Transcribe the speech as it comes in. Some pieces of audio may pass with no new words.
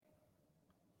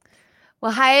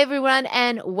Well, hi everyone,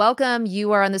 and welcome.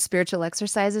 You are on the Spiritual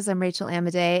Exercises. I'm Rachel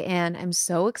Amadei, and I'm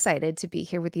so excited to be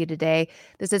here with you today.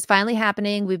 This is finally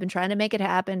happening. We've been trying to make it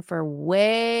happen for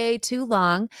way too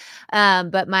long.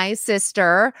 But my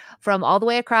sister from all the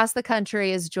way across the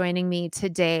country is joining me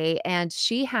today, and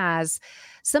she has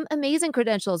some amazing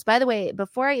credentials. By the way,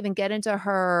 before I even get into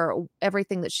her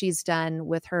everything that she's done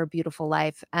with her beautiful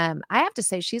life, I have to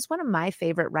say she's one of my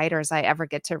favorite writers I ever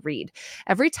get to read.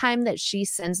 Every time that she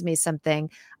sends me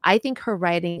something, I think her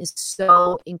writing is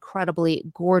so incredibly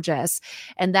gorgeous.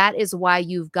 And that is why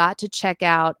you've got to check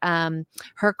out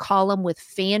her column with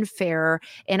Fanfare.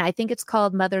 And I think it's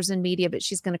called Mothers in Media, but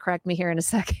she's going to correct me here in a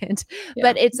second. Yeah.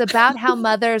 But it's about how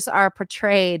mothers are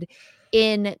portrayed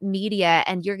in media.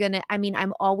 And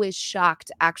I'm always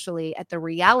shocked actually at the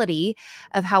reality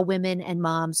of how women and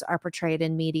moms are portrayed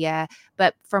in media.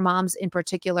 But for moms in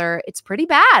particular, it's pretty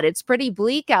bad. It's pretty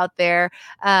bleak out there.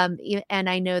 And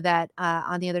I know that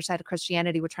on the other side of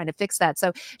Christianity, we're trying to fix that.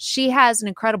 So she has an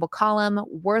incredible column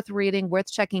worth reading,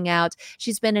 worth checking out.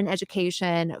 She's been in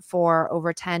education for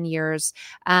over 10 years.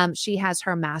 She has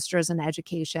her master's in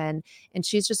education, and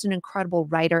she's just an incredible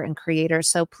writer and creator.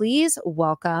 So please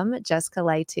welcome Jessica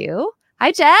Laitu.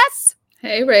 Hi, Jess.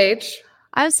 Hey, Rach.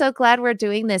 I'm so glad we're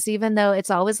doing this, even though it's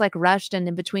always like rushed and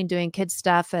in between doing kids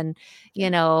stuff and,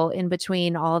 in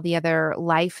between all the other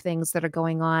life things that are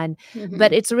going on.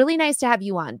 But it's really nice to have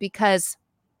you on because,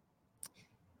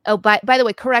 oh, by the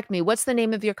way, correct me. What's the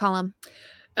name of your column?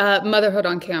 Motherhood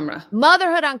on Camera.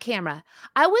 Motherhood on Camera.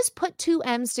 I always put two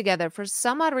M's together. For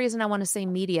some odd reason, I want to say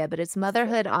media, but it's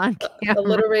Motherhood on Camera.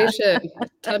 Alliteration.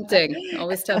 Tempting.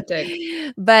 Always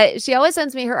tempting. But she always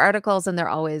sends me her articles, and they're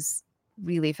always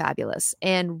really fabulous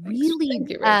and really Thank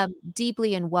you,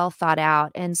 deeply and well thought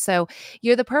out. And so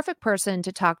you're the perfect person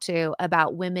to talk to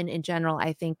about women in general,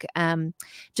 I think,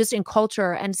 just in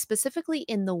culture and specifically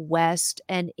in the West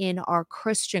and in our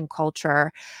Christian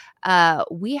culture.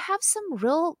 We have some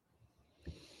real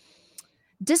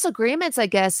disagreements, I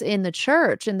guess, in the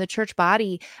church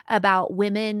body about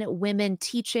women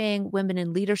teaching, women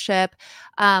in leadership,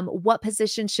 what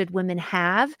position should women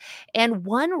have? And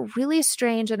one really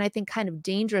strange and I think kind of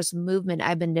dangerous movement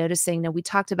I've been noticing that we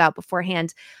talked about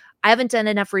beforehand. I haven't done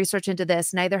enough research into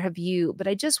this, neither have you, but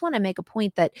I just want to make a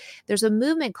point that there's a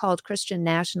movement called Christian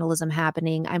nationalism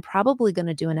happening. I'm probably going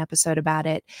to do an episode about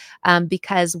it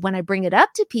because when I bring it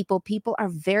up to people, people are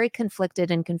very conflicted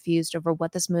and confused over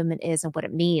what this movement is and what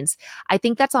it means. I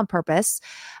think that's on purpose.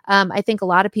 I think a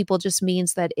lot of people just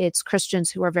means that it's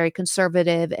Christians who are very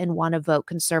conservative and want to vote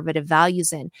conservative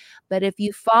values in. But if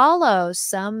you follow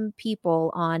some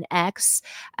people on X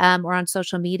or on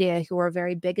social media who are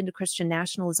very big into Christian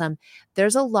nationalism,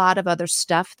 there's a lot of other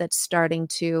stuff that's starting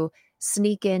to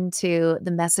sneak into the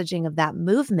messaging of that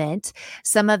movement.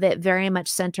 Some of it very much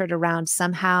centered around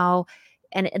somehow,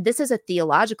 and this is a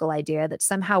theological idea that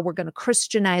somehow we're going to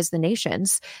Christianize the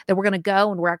nations, that we're going to go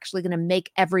and we're actually going to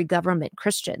make every government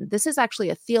Christian. This is actually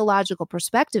a theological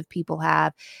perspective people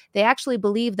have. They actually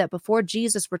believe that before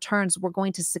Jesus returns, we're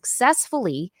going to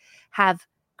successfully have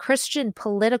Christian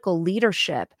political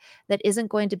leadership that isn't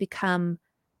going to become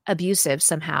abusive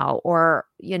somehow, or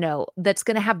that's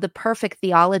going to have the perfect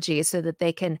theology so that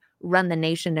they can run the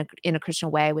nation in a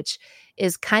Christian way, which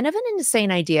is kind of an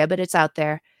insane idea, but it's out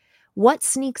there. What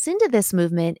sneaks into this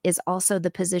movement is also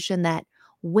the position that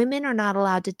women are not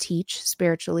allowed to teach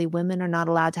spiritually. Women are not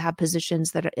allowed to have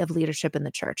positions that are of leadership in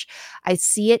the church. I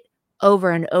see it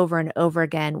over and over and over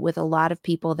again with a lot of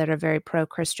people that are very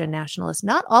pro-Christian nationalists,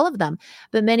 not all of them,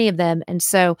 but many of them. And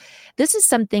so this is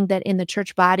something that in the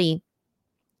church body,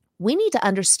 we need to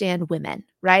understand women,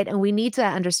 right? And we need to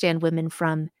understand women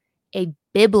from a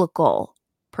biblical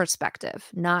perspective,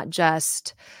 not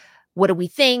just what do we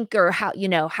think or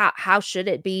how should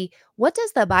it be? What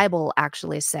does the Bible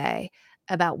actually say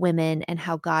about women and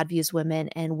how God views women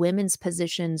and women's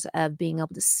positions of being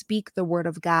able to speak the word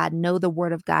of God, know the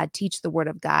word of God, teach the word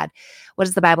of God? What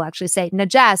does the Bible actually say? Now,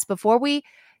 Jess, before we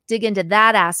dig into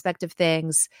that aspect of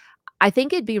things, I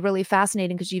think it'd be really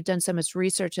fascinating because you've done so much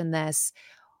research in this.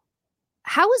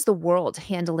 How is the world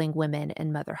handling women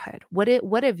and motherhood?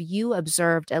 What have you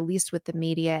observed, at least with the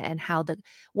media, and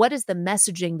what is the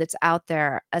messaging that's out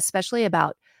there, especially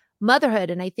about motherhood?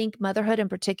 And I think motherhood in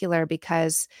particular,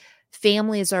 because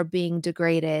families are being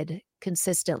degraded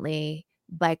consistently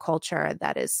by culture.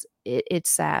 That is,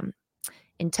 it's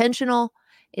intentional.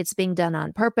 It's being done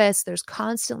on purpose. There's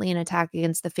constantly an attack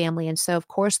against the family, and so of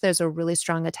course there's a really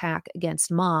strong attack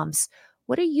against moms.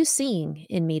 What are you seeing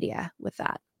in media with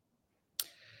that?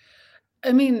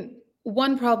 I mean,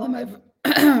 one problem I've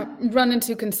run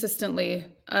into consistently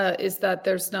is that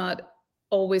there's not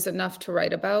always enough to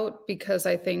write about, because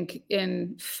I think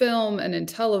in film and in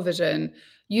television,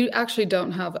 you actually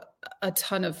don't have a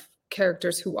ton of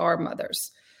characters who are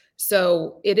mothers.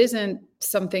 So it isn't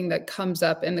something that comes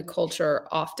up in the culture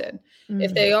often.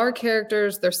 If Mm. they are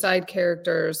characters, they're side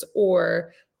characters,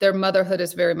 or their motherhood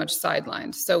is very much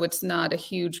sidelined. So it's not a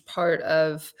huge part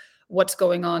of what's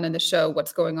going on in the show,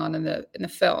 what's going on in the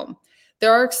film.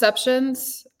 There are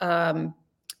exceptions.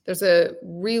 There's a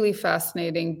really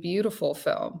fascinating, beautiful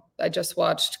film I just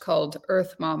watched called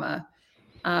Earth Mama,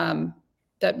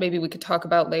 that maybe we could talk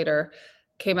about later.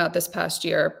 Came out this past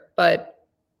year. But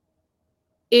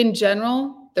in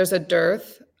general, there's a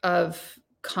dearth of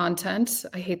content.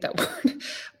 I hate that word.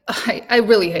 I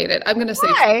really hate it. I'm going to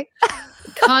say Why?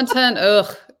 content.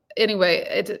 Ugh. Anyway,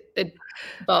 it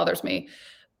bothers me.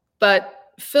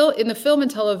 But in the film and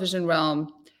television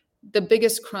realm, the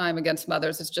biggest crime against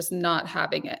mothers is just not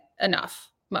having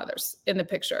enough mothers in the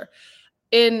picture.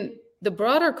 In the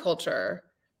broader culture,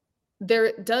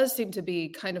 there does seem to be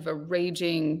kind of a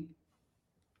raging,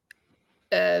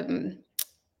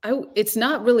 it's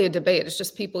not really a debate. It's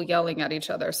just people yelling at each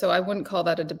other. So I wouldn't call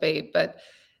that a debate, but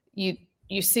you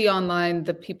see online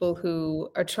the people who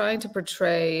are trying to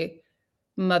portray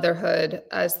motherhood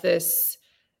as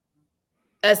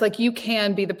like you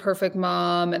can be the perfect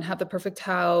mom and have the perfect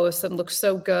house and look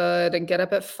so good and get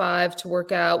up at 5 to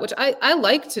work out, which I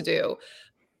like to do.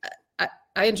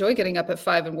 I enjoy getting up at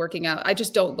 5 and working out. I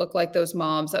just don't look like those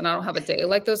moms, and I don't have a day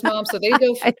like those moms. So they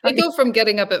go from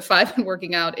getting up at 5 and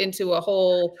working out into a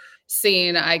whole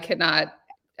scene I cannot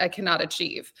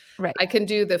achieve. Right. I can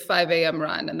do the 5 a.m.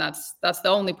 run, and that's the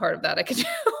only part of that I can do.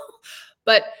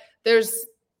 But there's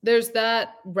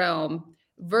that realm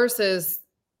versus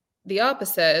the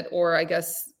opposite, or I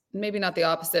guess maybe not the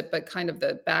opposite, but kind of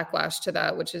the backlash to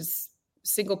that, which is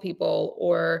single people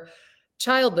or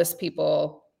childless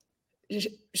people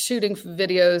shooting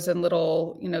videos and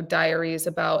little, diaries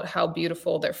about how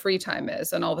beautiful their free time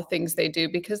is and all the things they do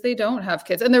because they don't have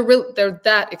kids. And they're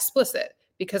that explicit.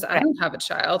 Because I don't have a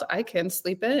child, I can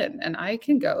sleep in and I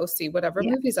can go see whatever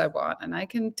movies I want, and I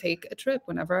can take a trip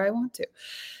whenever I want to.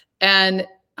 And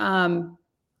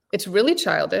it's really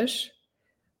childish.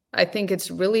 I think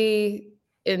it's really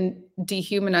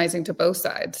dehumanizing to both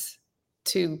sides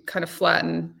to kind of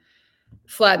flatten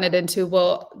it into,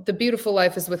 well, the beautiful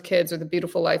life is with kids or the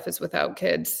beautiful life is without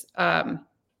kids.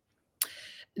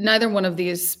 Neither one of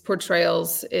these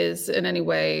portrayals is in any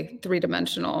way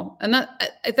three-dimensional. And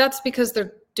that's because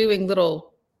they're doing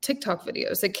little TikTok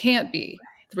videos. It can't be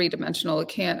three-dimensional. It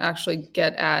can't actually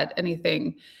get at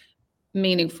anything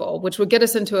meaningful, which would get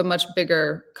us into a much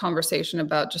bigger conversation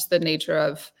about just the nature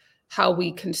of how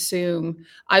we consume.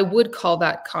 I would call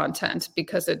that content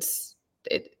because it's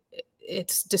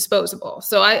disposable.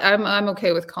 So I'm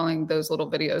okay with calling those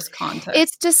little videos content.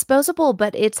 It's disposable,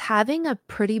 but it's having a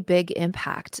pretty big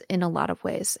impact in a lot of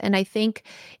ways. And I think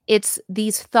it's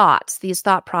these thought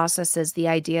processes, the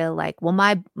idea like, well,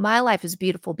 my life is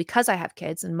beautiful because I have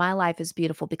kids, and my life is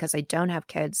beautiful because I don't have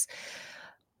kids.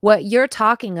 What you're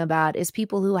talking about is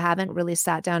people who haven't really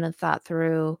sat down and thought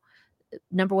through,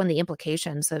 number one, the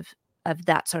implications of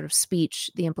that sort of speech,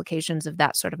 the implications of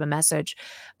that sort of a message.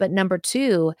 But number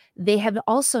two, they have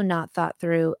also not thought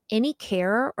through any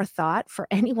care or thought for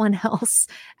anyone else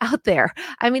out there.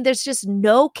 I mean, there's just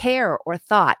no care or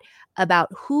thought about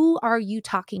who are you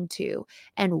talking to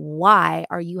and why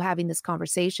are you having this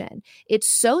conversation.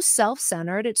 It's so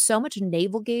self-centered. It's so much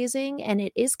navel gazing, and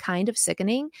it is kind of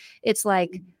sickening. It's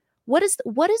like, what is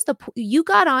you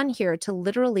got on here to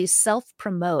literally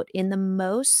self-promote in the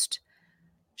most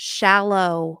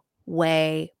shallow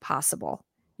way possible.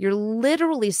 You're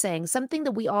literally saying something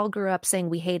that we all grew up saying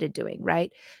we hated doing,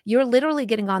 right? You're literally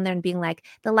getting on there and being like,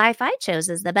 the life I chose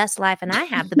is the best life, and I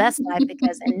have the best life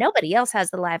because, and nobody else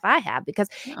has the life I have, because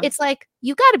it's like,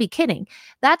 you got to be kidding.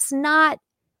 That's not,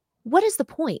 what is the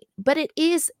point? But it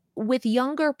is with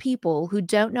younger people who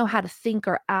don't know how to think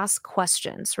or ask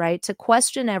questions, right? To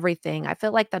question everything. I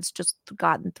feel like that's just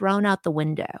gotten thrown out the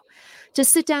window. To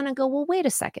sit down and go, well, wait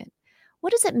a second.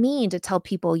 What does it mean to tell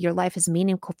people your life is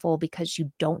meaningful because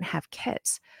you don't have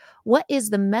kids? What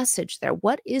is the message there?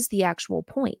 What is the actual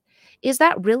point? Is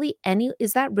that really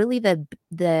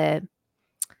the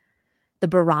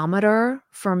barometer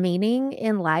for meaning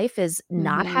in life is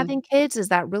not having kids? Is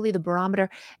that really the barometer?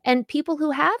 And people who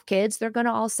have kids, they're going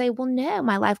to all say, well, no,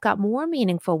 my life got more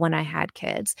meaningful when I had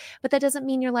kids. But that doesn't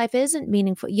mean your life isn't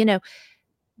meaningful,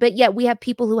 But yet we have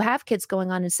people who have kids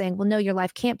going on and saying, well, no, your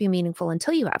life can't be meaningful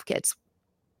until you have kids.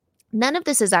 None of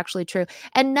this is actually true.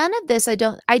 And none of this,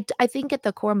 I think at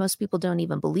the core, most people don't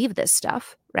even believe this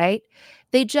stuff, right?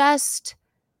 They just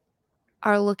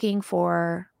are looking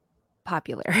for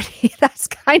popularity. That's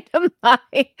kind of Oh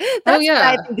that's what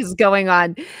I yeah. think is going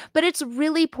on. But it's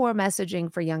really poor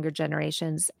messaging for younger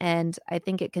generations, and I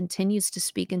think it continues to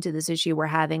speak into this issue we're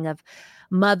having of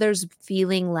mothers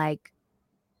feeling like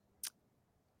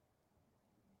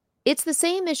it's the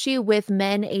same issue with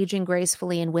men aging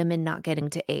gracefully and women not getting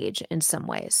to age in some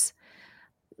ways.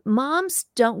 Moms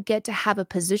don't get to have a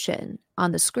position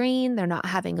on the screen. They're not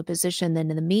having a position then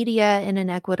in the media in an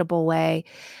equitable way.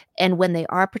 And when they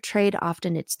are portrayed,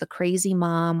 often it's the crazy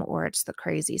mom or it's the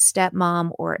crazy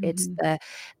stepmom or it's Mhm.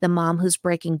 the mom who's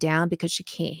breaking down because she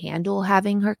can't handle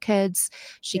having her kids.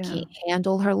 She Yeah. can't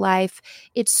handle her life.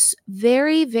 It's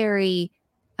very, very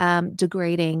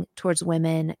degrading towards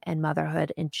women and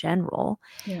motherhood in general.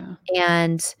 Yeah.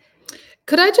 And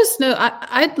Could I just note,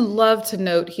 I'd love to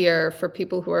note here for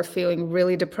people who are feeling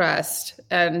really depressed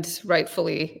and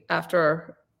rightfully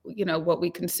after, what we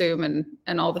consume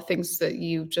and all the things that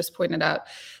you just pointed out.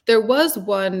 There was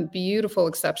one beautiful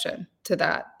exception to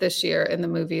that this year in the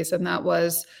movies, and that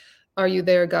was Are You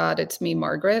There, God? It's Me,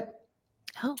 Margaret.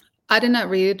 oh, I did not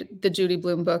read the Judy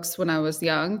Blume books when I was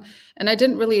young, and I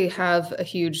didn't really have a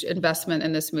huge investment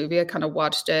in this movie. I kind of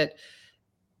watched it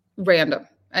random.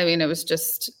 I mean, it was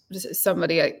just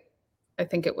somebody, I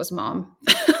think it was mom,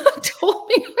 told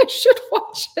me I should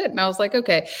watch it. And I was like,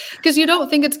 okay. Because you don't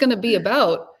think it's going to be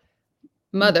about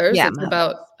mothers, yeah, it's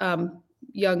about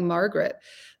young Margaret.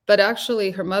 But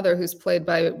actually, her mother, who's played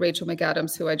by Rachel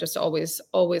McAdams, who I just always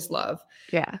love,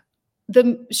 yeah.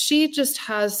 she just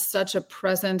has such a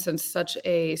presence and such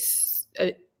a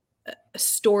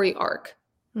story arc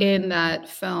in Mm, that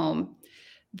film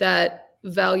that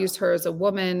values her as a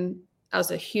woman,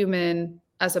 as a human,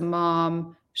 as a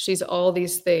mom. She's all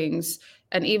these things.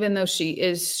 And even though she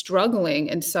is struggling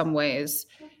in some ways,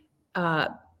 uh,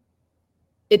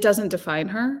 it doesn't define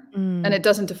her and mm, it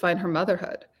doesn't define her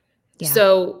motherhood. yeah.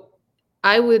 So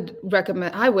I would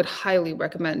highly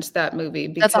recommend that movie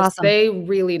That's because awesome. they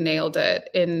really nailed it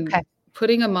in Okay.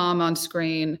 putting a mom on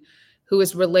screen who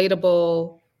is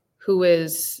relatable, who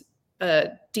is a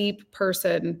deep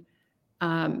person,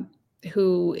 um,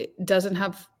 who doesn't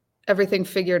have everything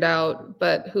figured out,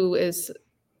 but who is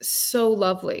so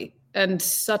lovely and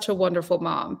such a wonderful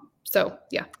mom. So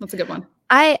yeah, that's a good one.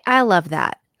 I love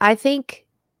that. I think,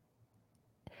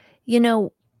 you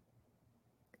know,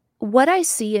 what I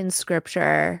see in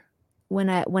scripture when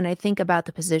I think about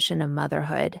the position of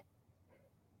motherhood,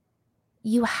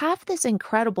 you have this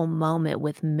incredible moment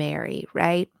with Mary,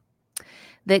 right?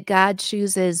 That God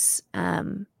chooses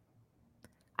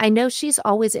I know she's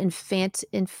always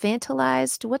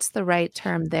infantilized. What's the right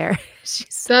term there?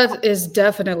 She's That is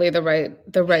definitely the right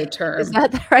is term.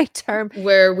 that the right term?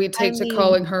 Where we I take to mean,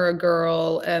 calling her a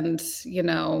girl and,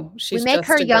 we she's make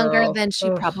her just a younger girl. than she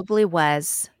Ugh, probably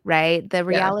was, right? The yeah.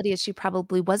 reality is she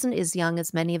probably wasn't as young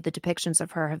as many of the depictions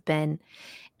of her have been.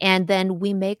 And then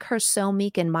we make her so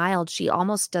meek and mild, she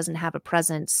almost doesn't have a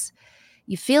presence.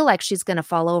 You feel like she's gonna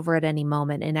fall over at any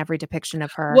moment in every depiction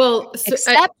of her, Well, so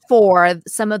except for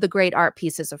some of the great art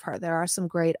pieces of her. There are some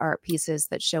great art pieces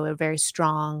that show a very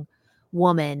strong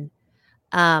woman.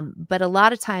 But a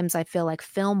lot of times I feel like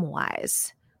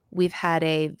film-wise, we've had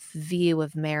a view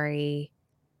of Mary.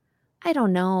 I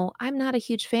don't know. I'm not a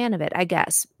huge fan of it, I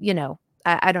guess.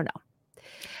 I don't know.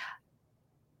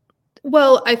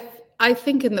 well, I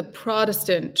think in the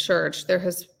Protestant church, there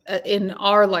has, in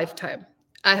our lifetime,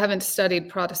 I haven't studied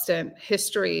Protestant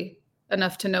history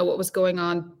enough to know what was going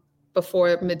on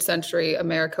before mid-century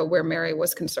America where Mary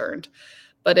was concerned.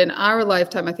 But in our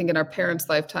lifetime, I think in our parents'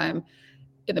 lifetime,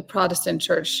 in the Protestant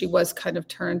church, she was kind of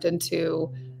turned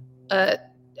into a,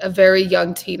 a very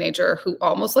young teenager who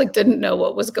almost like didn't know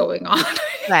what was going on.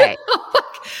 Right.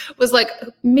 Was like,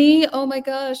 me, oh my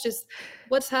gosh, just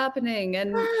what's happening?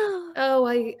 And oh,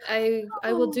 I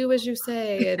will Oh. do as you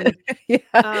say. And Yeah.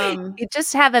 um You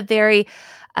just have a very,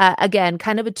 again,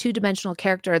 kind of a two-dimensional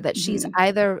character that she's mhm.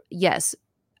 either, yes,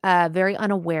 very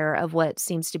unaware of what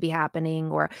seems to be happening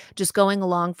or just going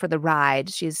along for the ride.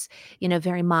 She's,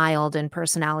 very mild in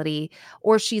personality,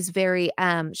 or she's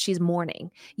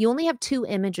mourning. You only have two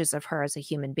images of her as a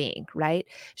human being, right?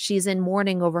 She's in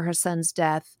mourning over her son's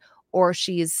death, or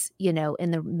she's, in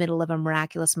the middle of a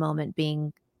miraculous moment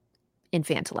being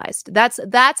infantilized.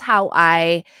 That's how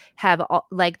I have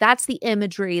like that's the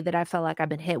imagery that I felt like I've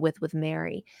been hit with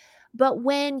Mary. But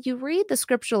when you read the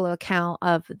scriptural account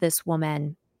of this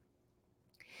woman,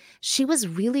 she was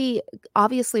really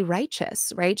obviously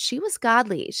righteous, right? She was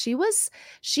godly. She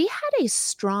had a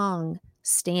strong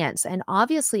stance and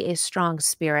obviously a strong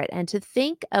spirit. And to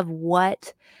think of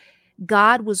what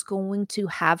God was going to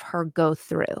have her go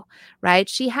through, right?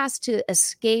 She has to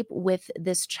escape with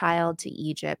this child to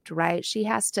Egypt, right? She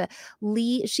has to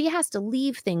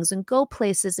leave things and go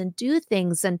places and do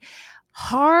things and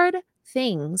hard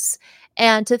things.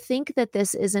 And to think that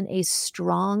this isn't a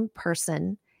strong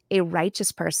person, a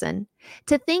righteous person,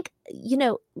 to think,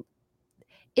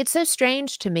 it's so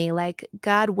strange to me. Like,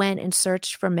 God went and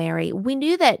searched for Mary. We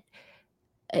knew that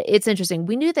it's interesting.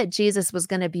 We knew that Jesus was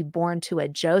going to be born to a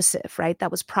Joseph, right?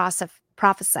 That was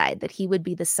prophesied that he would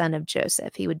be the son of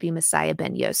Joseph. He would be Messiah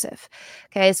ben Yosef.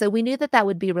 Okay. So we knew that that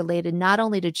would be related not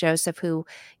only to Joseph, who,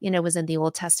 was in the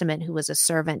Old Testament, who was a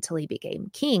servant till he became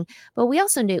king, but we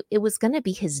also knew it was going to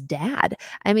be his dad.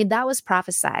 I mean, that was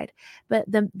prophesied. But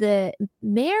the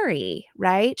Mary,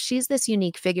 right? She's this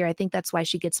unique figure. I think that's why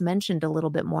she gets mentioned a little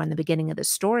bit more in the beginning of the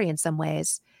story in some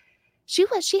ways. She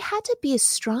had to be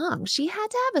strong. She had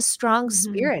to have a strong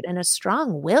spirit and a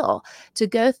strong will to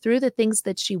go through the things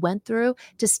that she went through,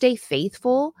 to stay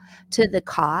faithful to the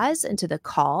cause and to the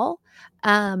call.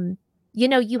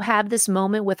 You have this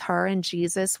moment with her and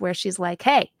Jesus where she's like,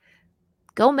 hey,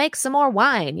 go make some more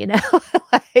wine,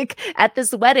 like at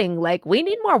this wedding, like, we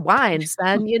need more wine,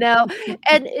 son,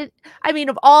 and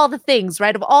of all the things,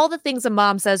 right? Of all the things a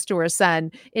mom says to her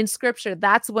son in scripture,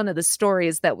 that's one of the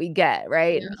stories that we get,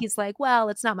 right? Yeah. And he's like, well,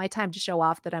 it's not my time to show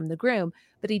off that I'm the groom,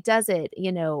 but he does it,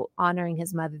 honoring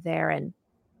his mother there. And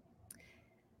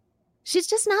she's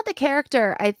just not the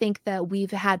character I think that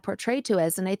we've had portrayed to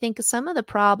us. And I think some of the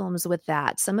problems with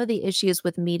that, some of the issues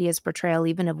with media's portrayal,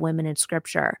 even of women in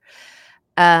scripture,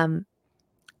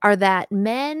 are that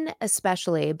men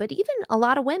especially, but even a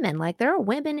lot of women, like there are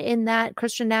women in that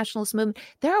Christian nationalist movement.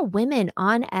 There are women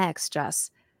on X, Jess,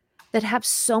 that have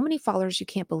so many followers you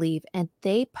can't believe, and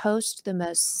they post the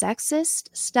most sexist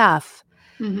stuff.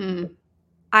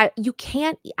 I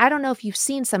don't know if you've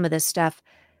seen some of this stuff.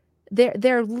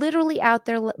 They're literally out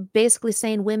there basically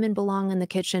saying women belong in the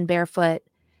kitchen barefoot,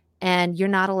 and you're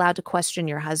not allowed to question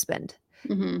your husband.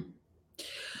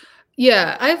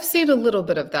 Yeah, I've seen a little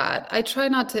bit of that. I try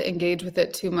not to engage with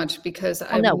it too much because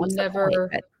I'm never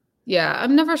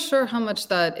sure how much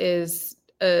that is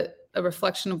a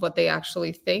reflection of what they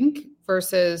actually think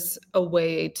versus a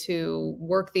way to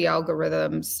work the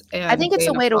algorithms and I think it's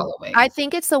a way following. I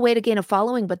think it's a way to gain a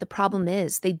following, but the problem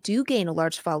is they do gain a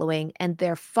large following, and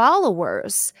their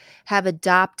followers have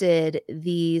adopted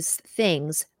these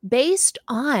things based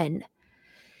on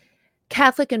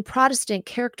Catholic and Protestant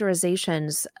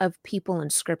characterizations of people in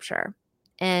scripture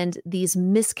and these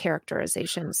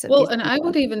mischaracterizations. Well, and I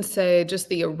would even say just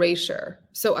the erasure.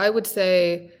 So I would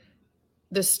say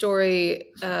the story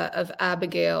of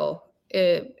Abigail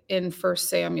in First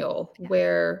Samuel,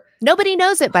 where nobody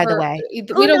knows it, by the way.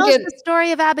 We don't get the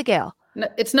story of Abigail.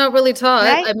 It's not really taught.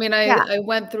 Right? I mean, I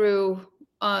went through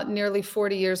nearly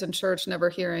 40 years in church, never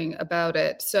hearing about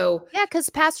it. So yeah, because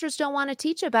pastors don't want to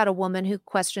teach about a woman who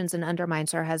questions and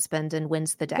undermines her husband and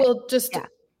wins the day. Well, just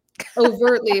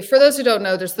overtly, for those who don't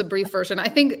know, there's the brief version. I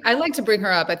think I like to bring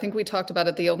her up. I think we talked about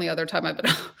it the only other time I've been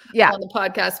on the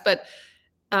podcast, but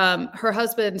her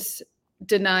husband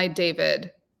denied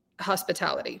David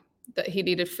hospitality, that he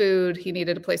needed food, he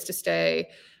needed a place to stay.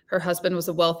 Her husband was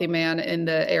a wealthy man in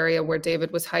the area where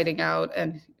David was hiding out,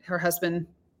 and her husband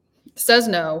says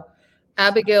no.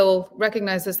 Abigail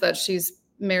recognizes that she's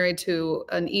married to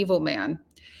an evil man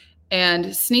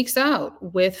and sneaks out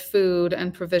with food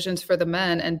and provisions for the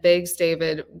men and begs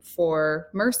David for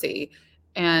mercy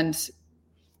and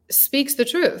speaks the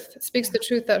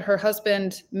truth that her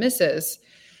husband misses.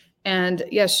 And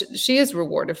yes, she is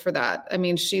rewarded for that. I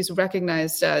mean, she's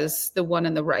recognized as the one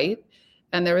in the right,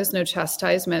 and there is no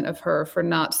chastisement of her for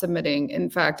not submitting. In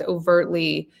fact,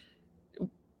 overtly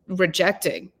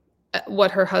rejecting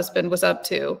what her husband was up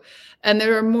to. And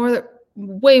there are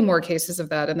way more cases of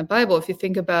that in the Bible. If you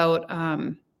think about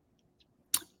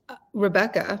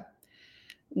Rebecca,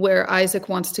 where Isaac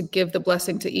wants to give the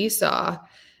blessing to Esau,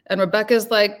 and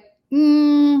Rebecca's like,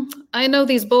 I know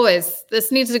these boys.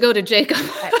 This needs to go to Jacob.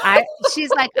 She's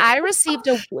like, I received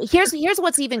here's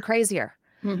what's even crazier.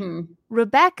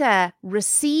 Rebecca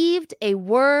received a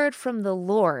word from the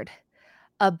Lord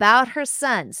about her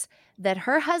sons that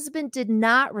her husband did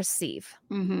not receive.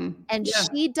 And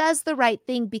she does the right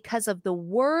thing because of the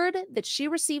word that she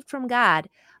received from God,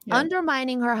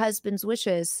 undermining her husband's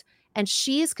wishes. And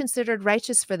she is considered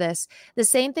righteous for this. The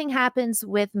same thing happens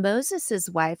with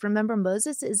Moses's wife. Remember,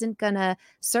 Moses isn't going to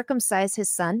circumcise his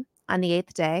son on the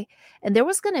 8th day. And there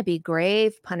was going to be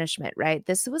grave punishment, right?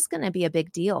 This was going to be a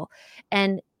big deal.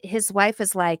 And his wife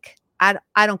is like, I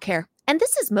don't care. And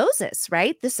this is Moses,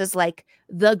 right? This is like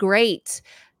the great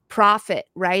prophet,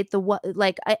 right?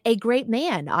 Like a great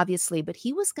man, obviously, but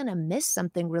he was going to miss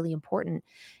something really important.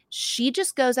 She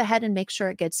just goes ahead and makes sure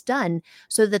it gets done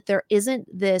so that there isn't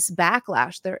this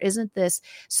backlash. There isn't this.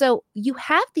 So you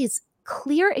have these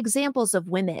clear examples of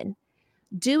women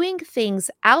doing things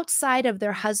outside of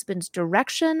their husband's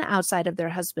direction, outside of their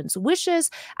husband's wishes,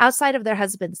 outside of their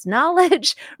husband's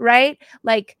knowledge, right?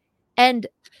 Like, and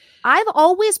I've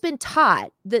always been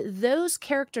taught that those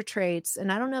character traits, and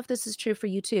I don't know if this is true for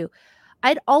you too,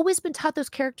 I'd always been taught those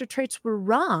character traits were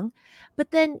wrong.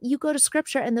 But then you go to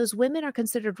scripture and those women are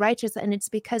considered righteous. And it's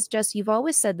because, Jess, you've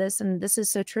always said this, and this is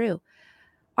so true.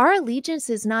 Our allegiance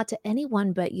is not to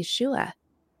anyone but Yeshua.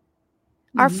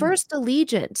 Our first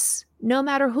allegiance, no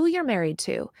matter who you're married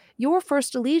to, your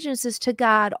first allegiance is to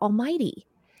God Almighty.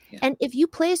 Yeah. And if you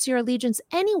place your allegiance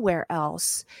anywhere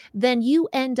else, then you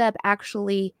end up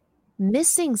actually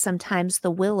missing sometimes the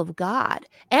will of God.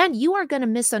 And you are going to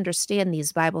misunderstand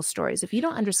these Bible stories if you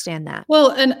don't understand that. Well,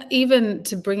 and even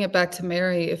to bring it back to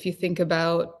Mary, if you think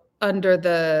about under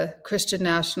the Christian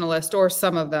nationalist, or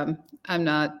some of them, I'm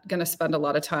not going to spend a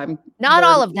lot of time not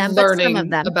all of them, learning but some of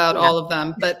them. about all of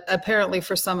them, but apparently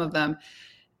for some of them,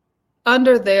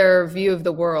 under their view of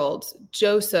the world,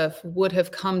 Joseph would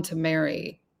have come to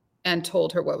Mary and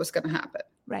told her what was going to happen.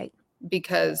 Right.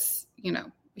 Because,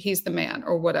 he's the man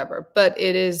or whatever. But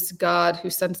it is God who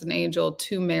sends an angel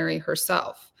to Mary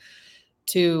herself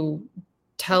to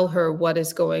tell her what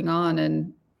is going on.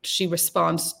 And she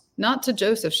responds not to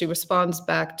Joseph, she responds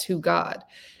back to God.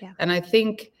 Yeah. And I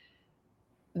think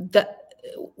that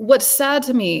what's sad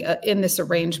to me in this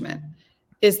arrangement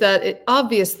is that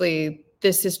obviously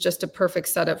this is just a perfect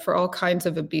setup for all kinds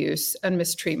of abuse and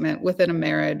mistreatment within a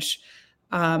marriage.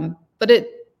 But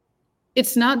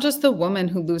it's not just the woman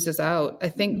who loses out. I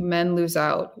think men lose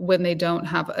out when they don't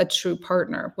have a true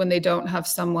partner, when they don't have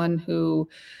someone who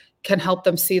can help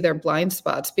them see their blind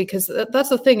spots. Because that's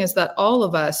the thing, is that all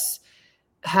of us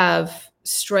have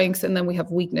strengths and then we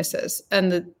have weaknesses.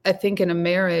 And I think in a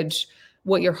marriage,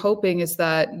 what you're hoping is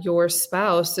that your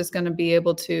spouse is going to be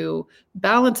able to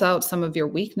balance out some of your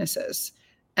weaknesses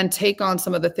and take on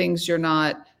some of the things you're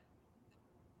not,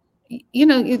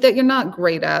 that you're not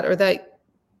great at, or that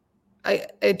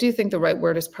I do think the right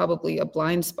word is probably a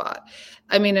blind spot.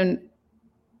 I mean,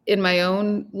 in my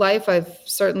own life, I've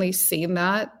certainly seen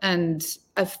that. And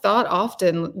I've thought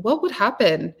often, what would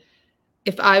happen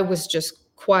if I was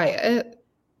just quiet?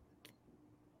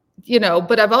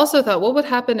 But I've also thought, what would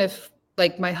happen if,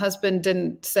 like, my husband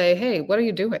didn't say, hey, what are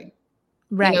you doing?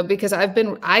 Right. Because I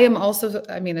am also,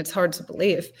 I mean, it's hard to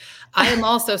believe, I am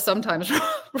also sometimes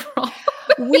wrong.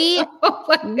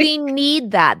 We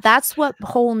need that. That's what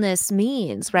wholeness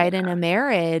means, right? Yeah. In a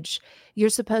marriage, you're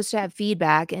supposed to have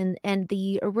feedback. And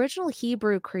the original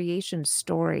Hebrew creation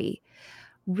story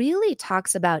really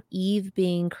talks about Eve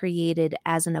being created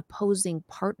as an opposing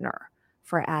partner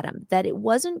for Adam, that it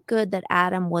wasn't good that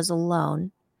Adam was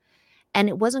alone. And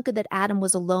it wasn't good that Adam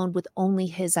was alone with only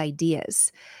his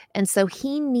ideas. And so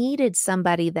he needed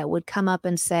somebody that would come up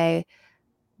and say,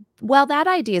 well, that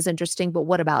idea is interesting, but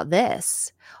what about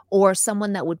this? Or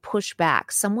someone that would push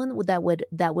back, someone that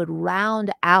would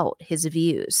round out his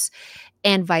views,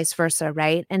 and vice versa,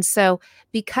 right? And so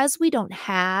because we don't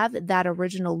have that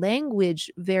original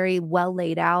language very well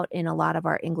laid out in a lot of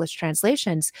our English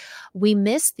translations, we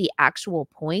miss the actual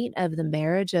point of the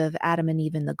marriage of Adam and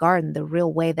Eve in the garden, the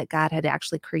real way that God had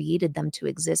actually created them to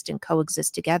exist and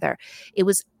coexist together. It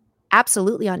was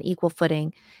absolutely on equal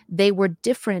footing. They were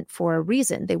different for a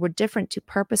reason. They were different to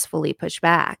purposefully push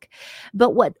back. But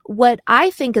what I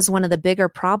think is one of the bigger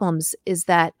problems is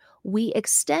that we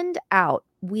extend out.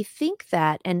 We think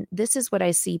that, and this is what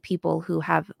I see people who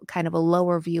have kind of a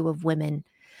lower view of women.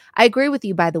 I agree with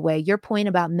you, by the way, your point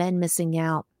about men missing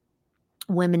out,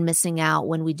 women missing out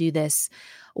when we do this.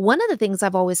 One of the things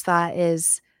I've always thought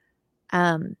is,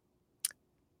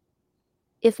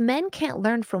 if men can't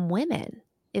learn from women,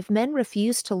 if men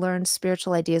refuse to learn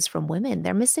spiritual ideas from women,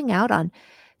 they're missing out on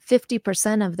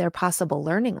 50% of their possible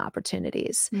learning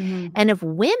opportunities. Mm-hmm. And if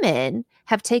women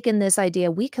have taken this idea,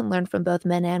 we can learn from both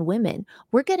men and women,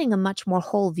 we're getting a much more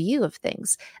whole view of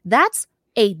things. That's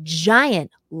a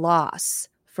giant loss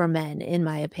for men, in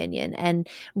my opinion, and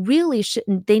really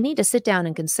they need to sit down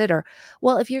and consider,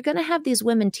 well, if you're going to have these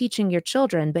women teaching your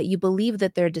children, but you believe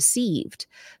that they're deceived,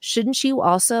 shouldn't you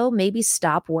also maybe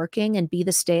stop working and be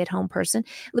the stay-at-home person?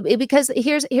 Because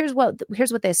here's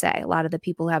what they say. A lot of the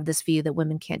people have this view that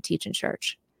women can't teach in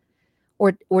church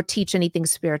or teach anything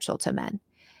spiritual to men.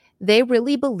 They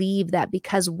really believe that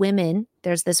because women,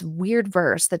 there's this weird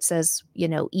verse that says,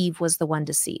 Eve was the one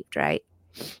deceived, right?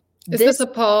 Is this a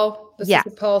Paul? This is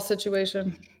a Paul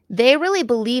situation? They really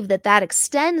believe that that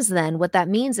extends then. What that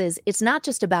means is it's not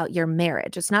just about your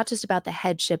marriage. It's not just about the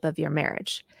headship of your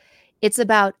marriage. It's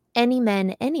about any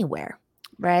men anywhere,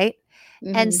 right?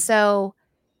 And Mhm. so,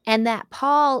 and that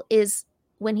Paul is,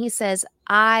 when he says,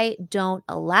 I don't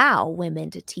allow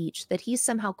women to teach, that he's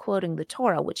somehow quoting the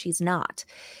Torah, which he's not.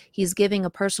 He's giving a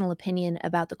personal opinion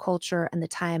about the culture and the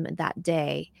time and that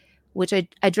day, which I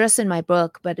address in my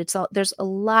book, but there's a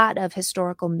lot of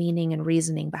historical meaning and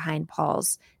reasoning behind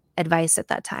Paul's advice at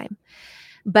that time.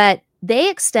 But they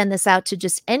extend this out to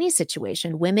just any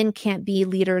situation. Women can't be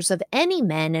leaders of any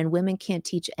men, and women can't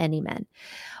teach any men.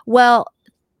 Well,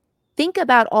 think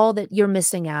about all that you're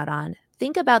missing out on.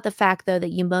 Think about the fact, though,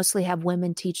 that you mostly have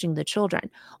women teaching the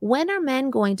children. When are men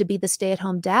going to be the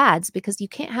stay-at-home dads? Because you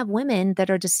can't have women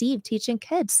that are deceived teaching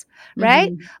kids,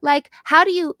 right? Mhm. Like, how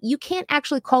do you can't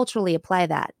actually culturally apply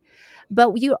that.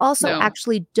 But you also No.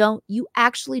 actually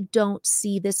don't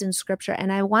see this in scripture.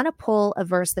 And I want to pull a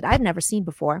verse that I've never seen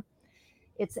before.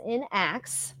 It's in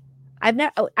Acts. I've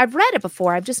read it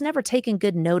before. I've just never taken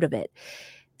good note of it.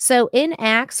 So in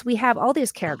Acts, we have all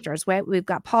these characters, right? We've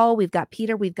got Paul, we've got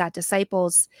Peter, we've got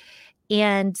disciples.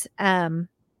 And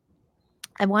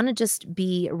I want to just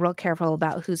be real careful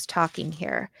about who's talking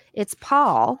here. It's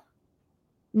Paul.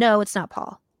 No, it's not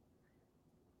Paul.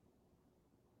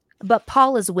 But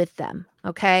Paul is with them,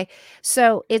 okay?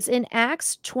 So it's in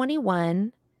Acts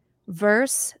 21,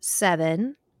 verse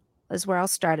 7 is where I'll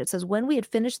start. It says, when we had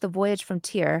finished the voyage from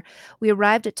Tyre, we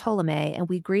arrived at Ptolemy, and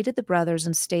we greeted the brothers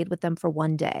and stayed with them for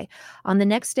one day. On the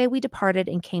next day, we departed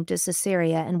and came to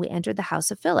Caesarea, and we entered the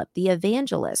house of Philip, the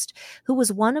evangelist, who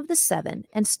was one of the 7,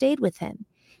 and stayed with him.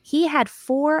 He had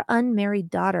 4 unmarried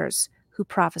daughters who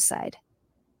prophesied.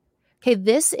 Okay,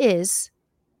 this is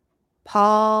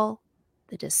Paul,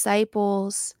 the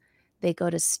disciples. They go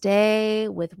to stay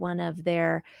with one of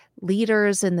their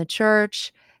leaders in the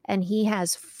church, and he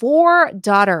has 4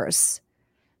 daughters.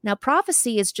 Now,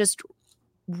 prophecy is just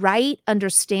right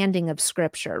understanding of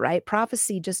scripture, right?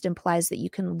 Prophecy just implies that you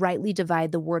can rightly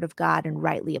divide the word of God and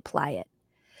rightly apply it.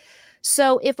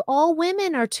 So if all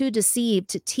women are too deceived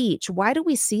to teach, why do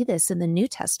we see this in the New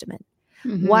Testament?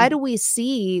 Why do Mhm. we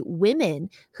see women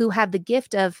who have the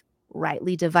gift of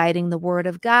rightly dividing the word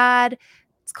of God?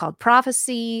 It's called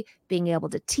prophecy, being able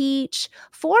to teach,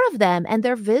 4 of them, and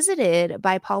they're visited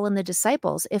by Paul and the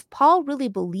disciples. If Paul really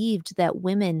believed that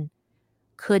women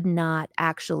could not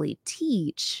actually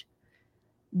teach,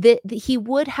 that he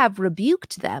would have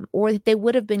rebuked them, or they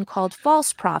would have been called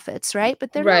false prophets, right?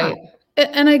 But they're not. Right.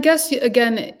 And I guess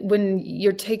again, when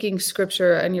you're taking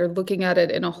scripture and you're looking at it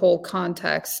in a whole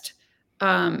context,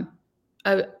 um,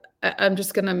 I, I'm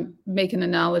just going to make an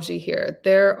analogy here.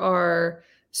 There are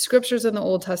scriptures in the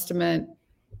Old Testament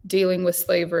dealing with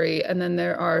slavery, and then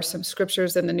there are some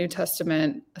scriptures in the New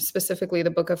Testament, specifically the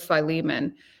book of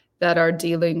Philemon, that are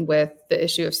dealing with the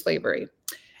issue of slavery.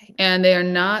 Right. And they are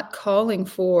not calling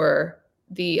for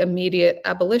the immediate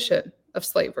abolition of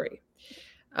slavery.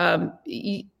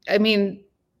 I mean,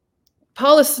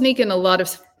 Paul is sneaking a lot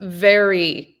of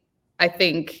very, I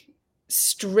think,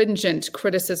 stringent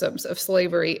criticisms of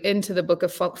slavery into the book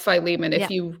of Philemon Yeah.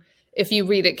 if you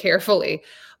read it carefully.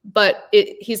 But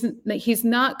he's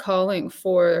not calling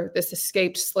for this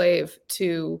escaped slave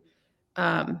to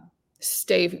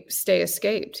stay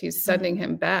escaped. He's sending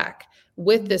him back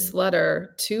with this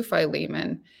letter to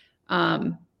Philemon,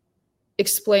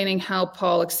 explaining how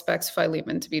Paul expects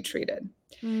Philemon to be treated.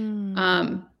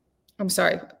 Mm. I'm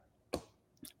sorry.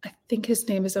 I think his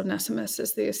name is Onesimus,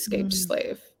 is the escaped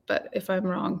slave. But if I'm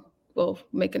wrong, we'll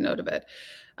make a note of it.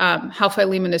 How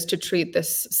Philemon is to treat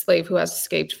this slave who has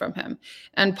escaped from him.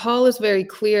 And Paul is very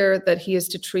clear that he is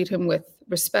to treat him with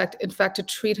respect. In fact, to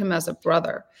treat him as a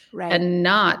brother, Right. and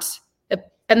not.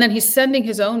 And then he's sending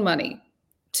his own money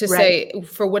to say,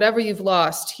 for whatever you've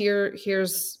lost,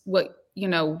 here's what,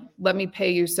 let me pay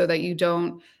you so that you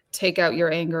don't take out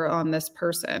your anger on this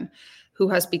person who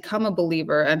has become a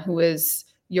believer and who is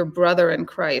your brother in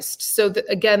Christ. So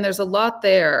again, there's a lot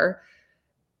there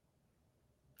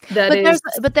that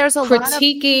but there's a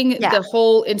critiquing lot of, the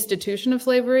whole institution of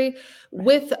slavery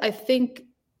with, I think,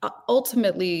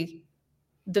 ultimately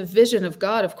the vision of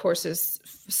God, of course, is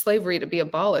slavery to be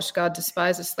abolished. God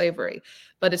despises slavery,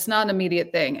 but it's not an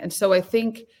immediate thing. And so I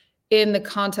think in the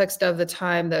context of the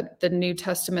time that the New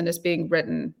Testament is being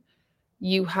written,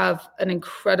 you have an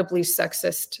incredibly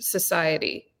sexist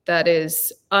society that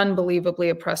is unbelievably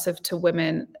oppressive to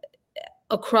women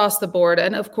across the board.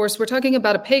 And of course, we're talking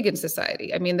about a pagan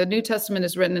society. I mean, the New Testament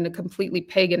is written in a completely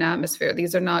pagan atmosphere.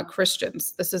 These are not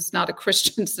Christians. This is not a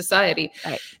Christian society,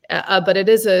 right. But it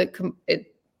is a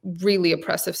really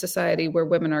oppressive society where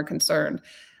women are concerned.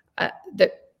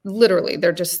 That literally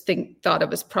they're just thought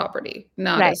of as property,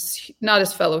 Right. not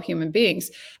as fellow human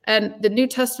beings. And the New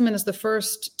Testament is the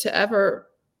first to ever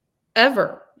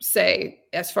say,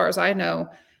 as far as I know,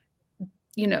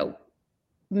 you know,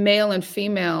 male and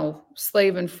female,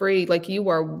 slave and free, like you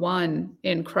are one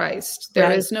in Christ. There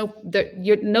Right. is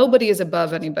nobody is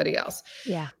above anybody else.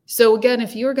 Yeah. So again,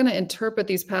 if you're going to interpret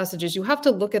these passages, you have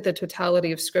to look at the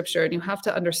totality of scripture, and you have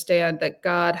to understand that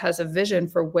God has a vision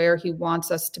for where he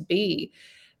wants us to be,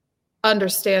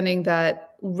 understanding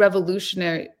that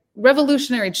revolutionary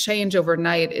change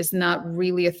overnight is not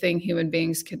really a thing human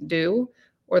beings can do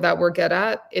or that we're good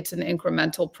at. It's an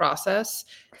incremental process.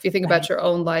 If you think Right. about your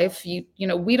own life, you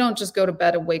know, we don't just go to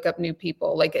bed and wake up new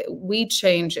people. Like, we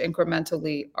change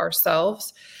incrementally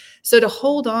ourselves. So to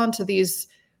hold on to these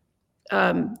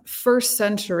first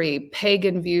century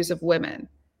pagan views of women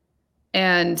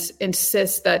and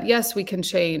insist that, yes, we can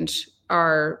change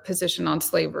our position on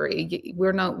slavery.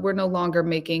 We're no longer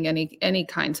making any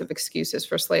kinds of excuses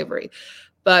for slavery,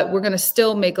 but we're going to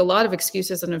still make a lot of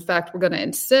excuses. And in fact, we're going to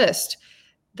insist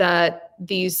that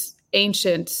these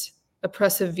ancient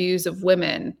oppressive views of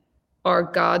women are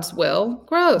God's will.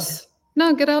 Gross.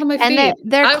 No, get out of my And feet.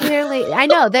 they're clearly, I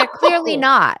know, they're clearly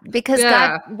not, because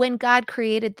Yeah. when God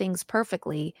created things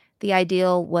perfectly, the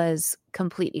ideal was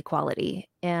complete equality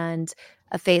and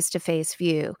a face-to-face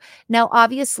view. Now,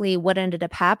 obviously, what ended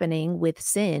up happening with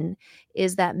sin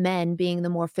is that men, being the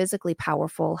more physically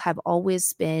powerful, have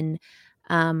always been,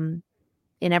 in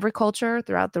every culture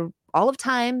throughout all of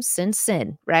time since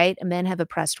sin, right? Men have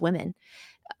oppressed women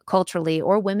culturally,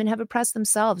 or women have oppressed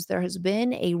themselves. There has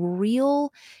been a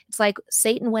real, it's like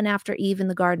Satan went after Eve in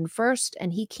the garden first,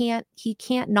 and he can't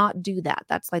not do that.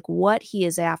 That's like what he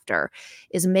is after,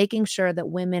 is making sure that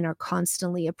women are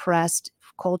constantly oppressed,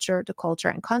 culture to culture,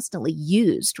 and constantly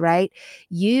used, right?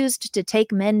 Used to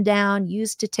take men down,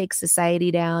 used to take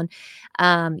society down,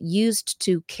 used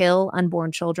to kill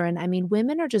unborn children. I mean,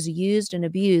 women are just used and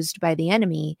abused by the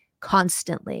enemy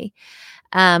constantly.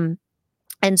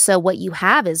 And so what you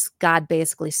have is God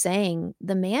basically saying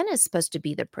the man is supposed to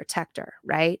be the protector,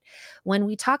 right? When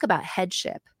we talk about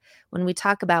headship, when we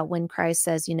talk about when Christ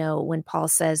says, when Paul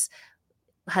says,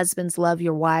 husbands, love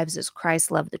your wives as Christ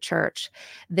loved the church,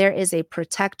 there is a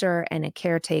protector and a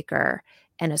caretaker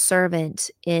and a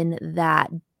servant in that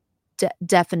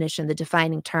definition, the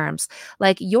defining terms.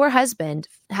 Like, your husband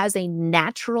has a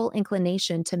natural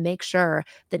inclination to make sure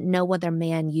that no other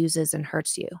man uses and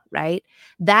hurts you, right?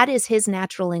 That is his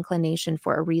natural inclination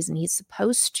for a reason. He's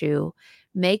supposed to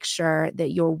make sure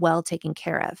that you're well taken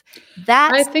care of.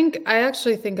 I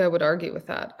actually think I would argue with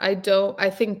that. I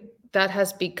think that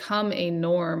has become a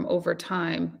norm over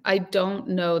time. I don't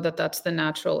know that that's the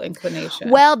natural inclination.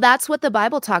 Well, that's what the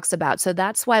Bible talks about. So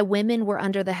that's why women were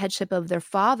under the headship of their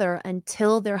father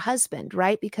until their husband,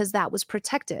 right? Because that was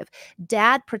protective.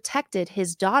 Dad protected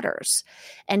his daughters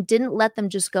and didn't let them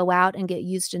just go out and get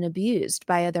used and abused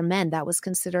by other men. That was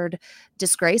considered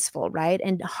disgraceful, right?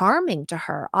 And harming to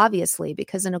her, obviously,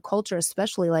 because in a culture,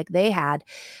 especially like they had,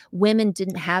 women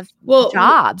didn't have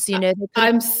jobs, they couldn't take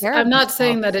care of I'm not themselves.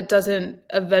 saying that it doesn't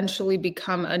eventually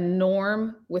become a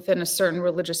norm within a certain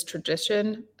religious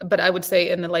tradition, but I would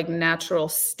say in the natural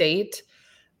state,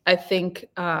 I think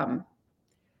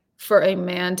for a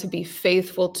man to be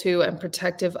faithful to and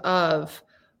protective of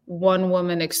one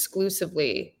woman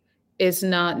exclusively is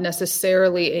not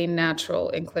necessarily a natural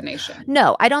inclination.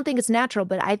 No, I don't think it's natural,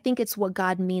 but I think it's what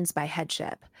God means by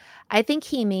headship. I think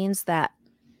he means that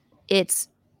it's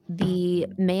the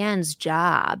man's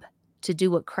job to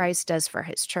do what Christ does for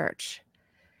his church.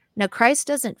 Now, Christ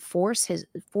doesn't force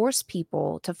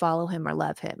people to follow him or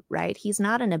love him, right? He's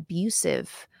not an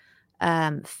abusive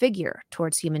figure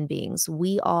towards human beings.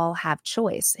 We all have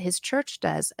choice. His church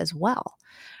does as well,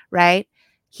 right?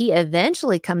 He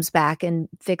eventually comes back and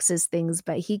fixes things,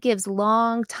 but he gives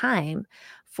long time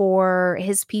for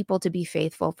his people to be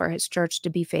faithful, for his church to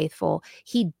be faithful.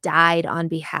 He died on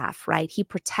behalf, right? He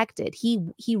protected,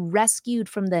 he rescued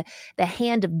from the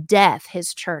hand of death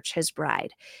his church, his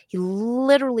bride. He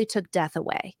literally took death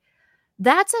away.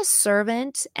 That's a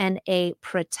servant and a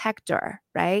protector,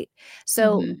 right?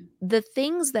 So the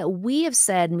things that we have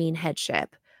said mean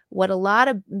headship, what a lot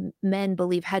of men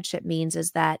believe headship means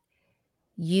is that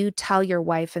you tell your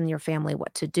wife and your family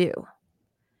what to do.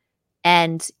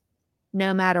 And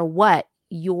no matter what,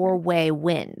 your way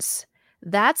wins.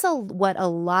 That's what a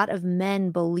lot of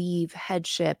men believe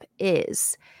headship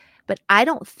is. But I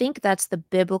don't think that's the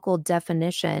biblical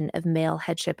definition of male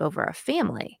headship over a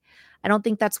family. I don't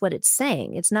think that's what it's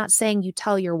saying. It's not saying you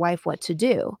tell your wife what to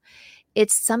do.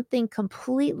 It's something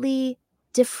completely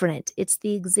different. It's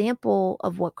the example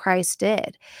of what Christ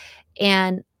did.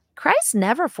 And Christ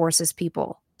never forces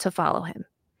people to follow him.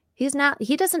 He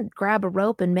doesn't grab a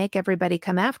rope and make everybody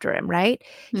come after him, right?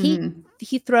 Mhm.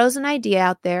 He throws an idea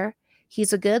out there.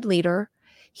 He's a good leader.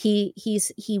 He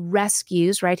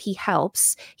rescues, right? He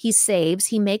helps, he saves,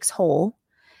 he makes whole.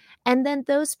 And then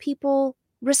those people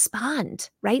respond,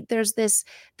 right? There's this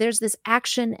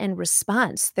action and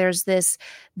response. There's this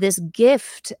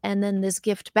gift and then this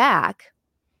gift back.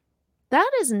 That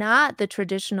is not the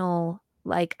traditional,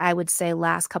 like I would say,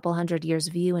 last couple hundred years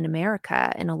view in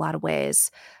America in a lot of ways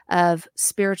of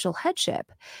spiritual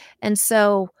headship. And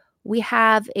so we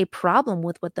have a problem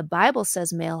with what the Bible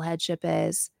says male headship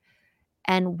is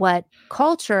and what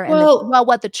culture and Well,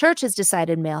 what the church has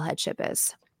decided male headship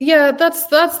is. yeah,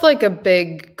 that's like a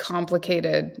big,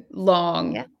 complicated, Yeah,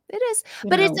 long, it is.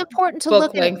 But it's important to book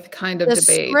look at length kind of the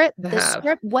debate script, to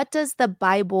have. what does the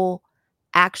Bible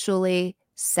actually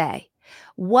say?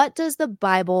 What does the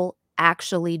Bible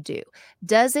actually do?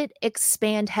 Does it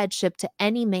expand headship to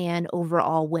any man over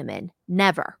all women?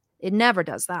 Never. It never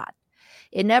does that.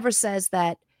 It never says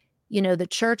that, the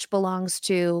church belongs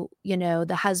to,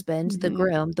 the husband, the Mhm.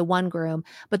 groom, the one groom,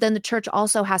 but then the church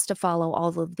also has to follow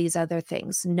all of these other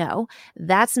things. No,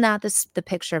 that's not the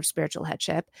picture of spiritual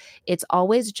headship. It's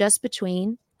always just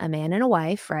between a man and a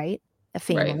wife, right? A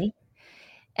Right. family.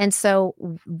 And so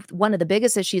one of the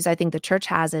biggest issues I think the church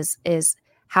has is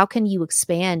how can you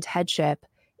expand headship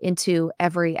into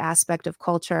every aspect of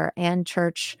culture and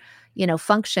church,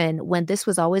 function when this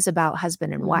was always about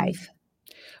husband and Mhm. wife.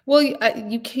 Well,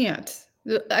 you can't.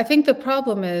 I think the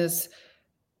problem is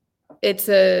it's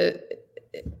a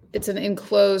it's an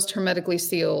enclosed, hermetically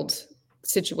sealed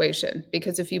situation,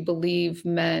 because if you believe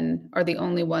men are the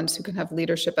only ones who can have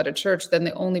leadership at a church, then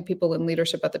the only people in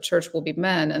leadership at the church will be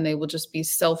men, and they will just be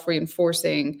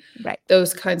self-reinforcing Right.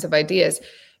 those kinds of ideas.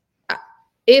 Uh,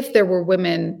 If there were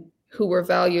women who were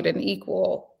valued and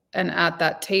equal and at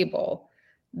that table,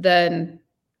 then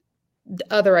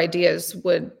other ideas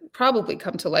would probably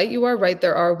come to light. You are right.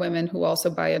 There are women who also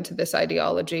buy into this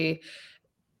ideology.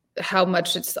 How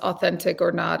much it's authentic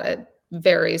or not, it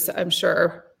varies. I'm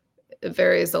sure it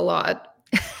varies a lot.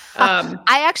 I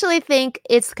actually think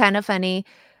it's kind of funny,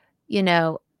 you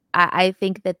know, I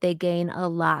think that they gain a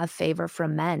lot of favor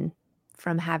from men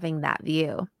from having that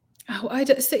view. Oh, I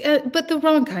just say, but the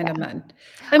wrong kind of Yeah. men.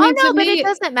 I Oh, mean, to no, but it me,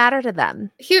 doesn't matter to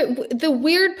them. here the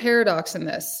weird paradox in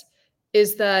this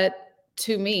is that,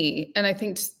 to me, and I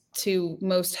think to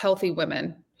most healthy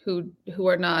women who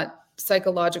are not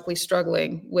psychologically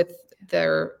struggling with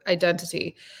their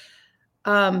identity,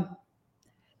 um,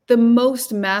 the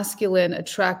most masculine,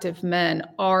 attractive men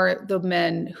are the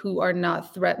men who are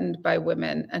not threatened by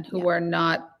women and Yeah, who are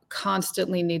not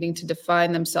constantly needing to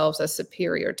define themselves as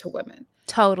superior to women.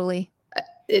 totally.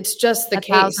 It's just the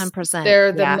case. 1,000%.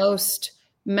 They're the Yeah. most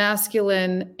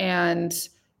masculine and,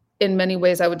 in many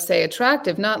ways, I would say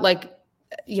attractive, not like,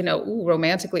 ooh,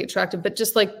 romantically attractive, but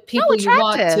just like No, people you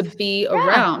want to attractive. be Yeah.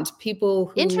 around, people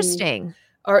who Interesting.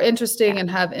 are interesting Yeah. and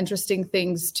have interesting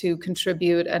things to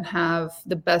contribute and have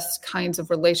the best kinds of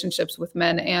relationships with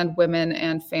men and women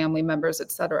and family members,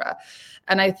 etc.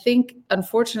 And I think,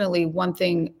 unfortunately, one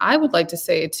thing I would like to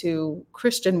say to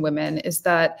Christian women is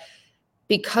that,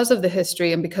 because of the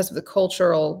history and because of the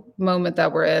cultural moment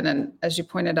that we're in, and as you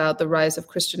pointed out, the rise of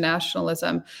Christian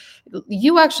nationalism,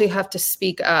 you actually have to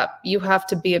speak up. You have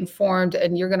to be informed,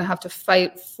 and you're going to have to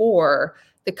fight for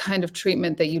the kind of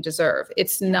treatment that you deserve.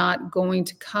 It's not going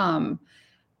to come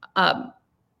um,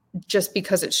 just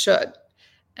because it should.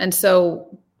 And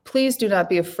so please do not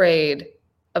be afraid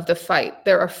of the fight.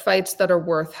 There are fights that are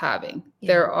worth having. Yeah.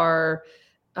 There are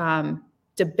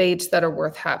debates that are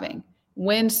worth having.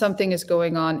 When something is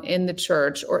going on in the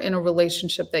church or in a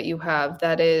relationship that you have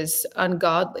that is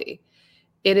ungodly,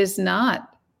 it is not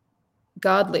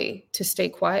godly to stay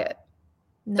quiet.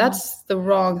 No. That's the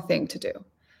wrong thing to do.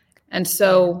 And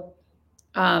so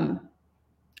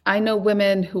I know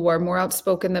women who are more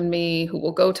outspoken than me, who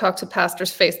will go talk to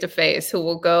pastors face to face, who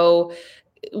will go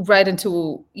right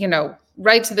into,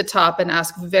 right to the top and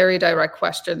ask very direct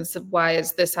questions of, why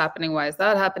is this happening? Why is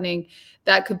that happening?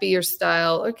 That could be your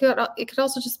style. Or it could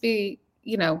also just be,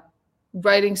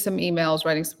 writing some emails,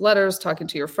 writing some letters, talking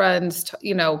to your friends,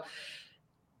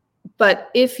 But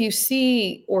if you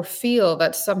see or feel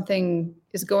that something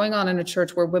is going on in a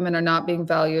church where women are not being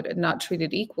valued and not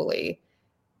treated equally,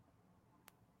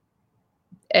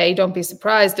 A, don't be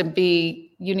surprised, and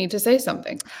B, you need to say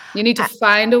something. You need to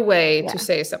find a way to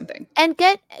say something. And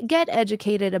get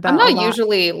educated I'm about a not lot.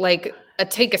 usually like a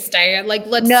take a stand, like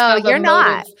let's No, have a you're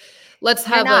not. motive. let's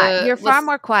You're have not. a You're far let's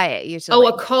more quiet oh, a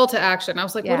usually. call to action. I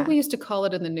was like, what do Yeah. we used to call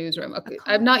it in the newsroom? A Okay,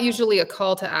 call I'm to not action. usually a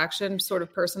call to action sort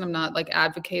of person. I'm not like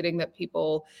advocating that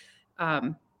people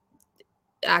um,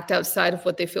 act outside of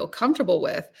what they feel comfortable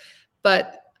with.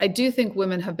 But I do think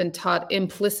women have been taught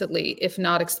implicitly, if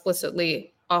not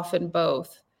explicitly, often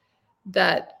both,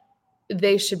 that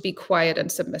they should be quiet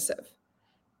and submissive.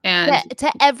 And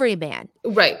To every man.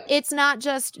 right. It's not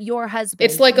just your It's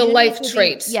husband. like a You need life to be,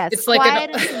 trait. yes, It's like an quiet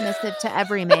and submissive to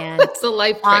every man it's a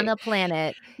life on trait. the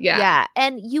planet. Yeah. Yeah.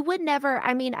 And you would never,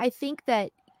 I mean, I think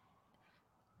that,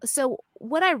 so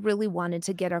what I really wanted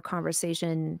to get our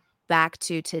conversation back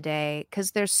to today,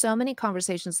 because there's so many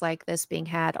conversations like this being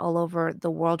had all over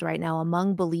the world right now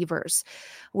among believers,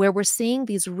 where we're seeing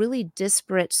these really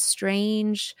disparate,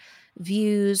 strange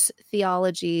views,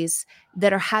 theologies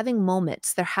that are having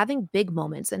moments. They're having big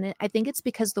moments. And I think it's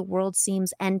because the world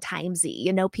seems end timesy.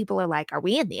 You know, people are like, are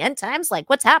we in the end times? Like,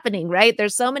 what's happening, right?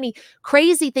 There's so many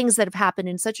crazy things that have happened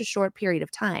in such a short period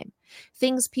of time,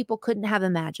 things people couldn't have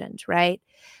imagined, right?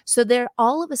 So there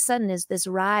all of a sudden is this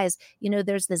rise, you know,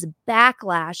 there's this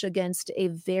backlash against a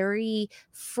very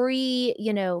free,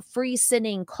 you know, free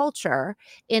sinning culture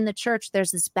in the church.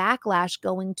 There's this backlash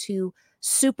going to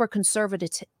super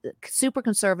conservative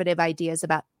ideas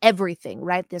about everything,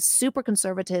 right? This super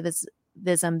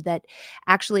conservatism that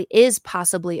actually is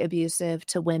possibly abusive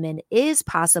to women, is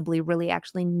possibly really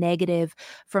actually negative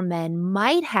for men,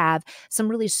 might have some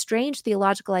really strange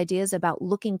theological ideas about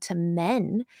looking to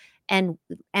men and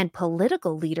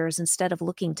political leaders instead of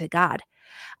looking to God.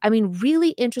 I mean, really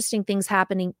interesting things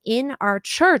happening in our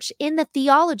church, in the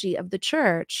theology of the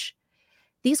church.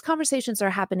 These conversations are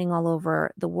happening all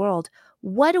over the world.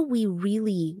 What do we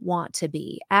really want to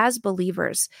be as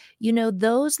believers? You know,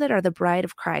 those that are the bride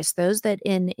of Christ, those that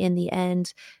in the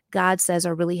end God says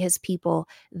are really his people,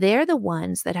 they're the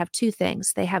ones that have two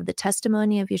things. They have the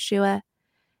testimony of Yeshua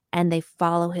and they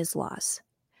follow his laws,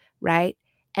 right?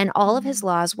 And all of his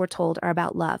laws, we're told, are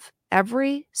about love.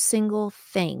 Every single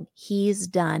thing he's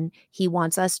done, he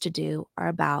wants us to do, are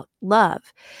about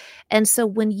love. And so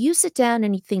when you sit down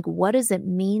and you think, what does it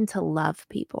mean to love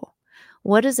people?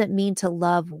 What does it mean to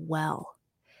love well?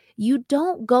 You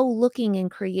don't go looking in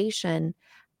creation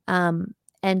and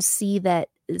see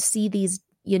these,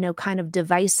 you know, kind of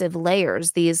divisive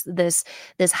layers, this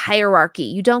hierarchy.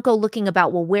 You don't go looking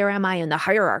about, well, where am I in the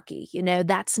hierarchy? You know,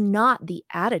 that's not the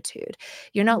attitude.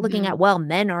 You're not looking at, well,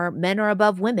 men are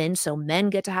above women, so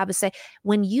men get to have a say.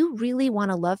 When you really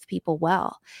want to love people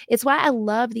well, it's why I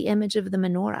love the image of the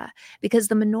menorah, because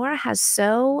the menorah has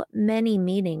so many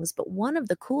meanings, but one of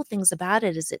the cool things about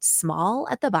it is it's small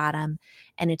at the bottom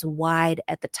and it's wide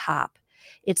at the top.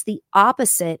 It's the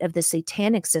opposite of the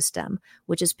satanic system,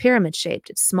 which is pyramid shaped.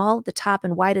 It's small at the top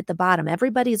and wide at the bottom.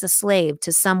 Everybody's a slave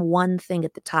to some one thing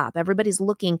at the top. Everybody's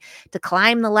looking to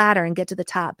climb the ladder and get to the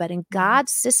top. But in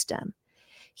God's system,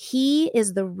 he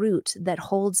is the root that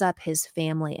holds up his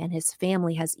family, and his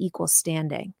family has equal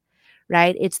standing,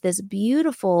 right? It's this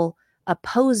beautiful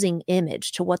opposing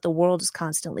image to what the world is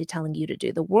constantly telling you to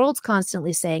do. The world's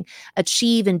constantly saying,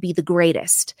 achieve and be the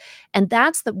greatest. And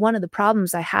that's one of the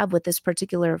problems I have with this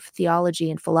particular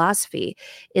theology and philosophy,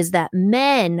 is that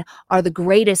men are the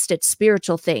greatest at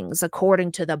spiritual things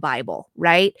according to the Bible,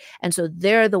 right? And so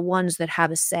they're the ones that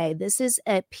have a say. This is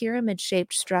a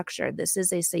pyramid-shaped structure. This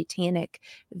is a satanic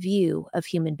view of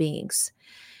human beings.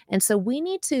 And so we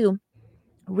need to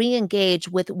re-engage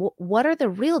with what are the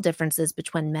real differences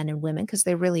between men and women, because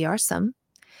there really are some.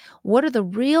 What are the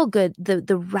real good,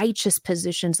 the righteous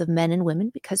positions of men and women,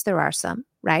 because there are some,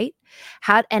 right?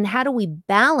 How do we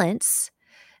balance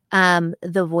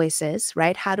the voices,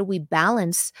 right? How do we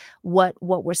balance what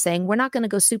we're saying? We're not going to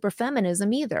go super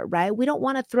feminism either, right? We don't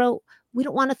want to throw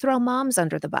moms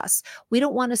under the bus. We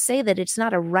don't want to say that it's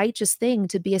not a righteous thing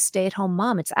to be a stay-at-home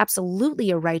mom. It's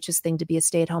absolutely a righteous thing to be a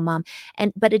stay-at-home mom.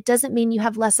 But it doesn't mean you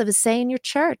have less of a say in your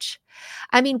church.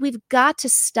 I mean, we've got to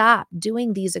stop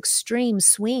doing these extreme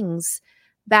swings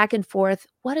back and forth.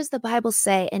 What does the Bible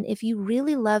say? And if you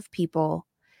really love people,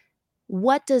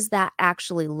 what does that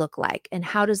actually look like? And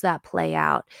how does that play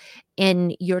out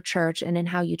in your church and in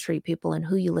how you treat people and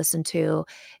who you listen to?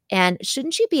 And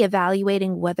shouldn't you be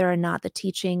evaluating whether or not the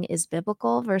teaching is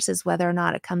biblical versus whether or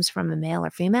not it comes from a male or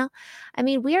female? I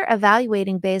mean, we're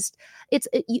evaluating based,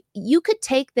 you could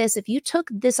take this, if you took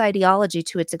this ideology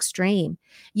to its extreme,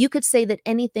 you could say that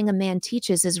anything a man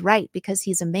teaches is right because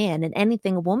he's a man, and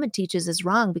anything a woman teaches is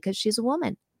wrong because she's a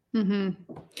woman.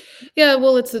 Yeah,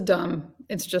 well, it's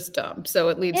just dumb. So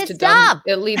it leads It's to dumb. dumb.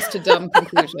 It leads to dumb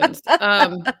conclusions.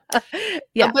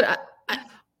 Yeah. But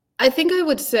I think I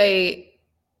would say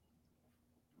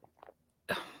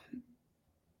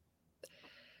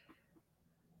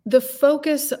the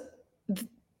focus,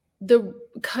 the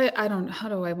I don't know, how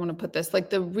do I want to put this? Like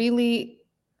the really,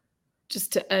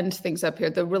 just to end things up here,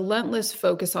 the relentless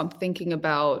focus on thinking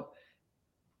about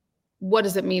what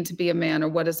does it mean to be a man or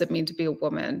what does it mean to be a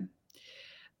woman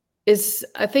is,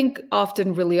 I think,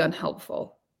 often really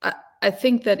unhelpful. I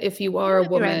think that if you are a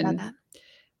You're right about woman,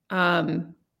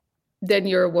 that. then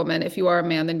you're a woman. If you are a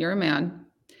man, then you're a man.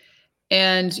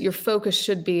 And your focus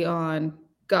should be on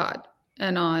God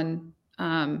and on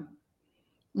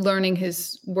learning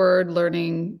his word,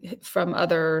 learning from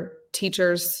other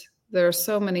teachers. There are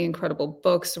so many incredible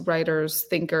books, writers,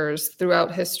 thinkers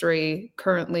throughout history,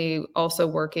 currently also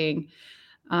working.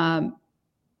 And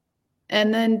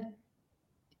then,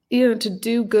 to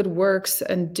do good works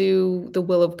and do the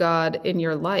will of God in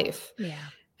your life. Yeah.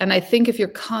 And I think if you're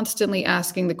constantly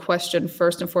asking the question,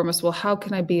 first and foremost, well, how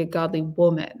can I be a godly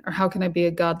woman? Or how can I be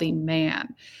a godly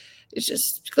man? It's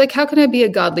just like, how can I be a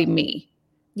godly me?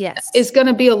 Yes. It's going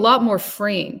to be a lot more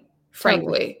freeing, frankly,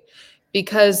 Totally.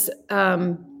 because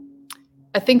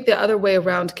I think the other way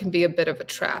around can be a bit of a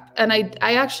trap. And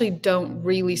I actually don't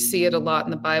really see it a lot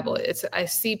in the Bible. I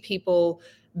see people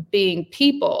being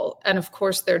people. And of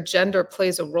course, their gender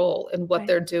plays a role in what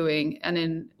they're doing and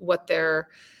in what they're,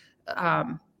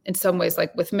 in some ways,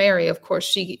 like with Mary, of course,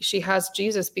 she has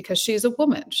Jesus because she's a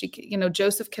woman.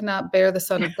 Joseph cannot bear the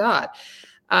Son of God.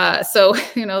 So,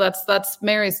 that's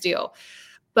Mary's deal.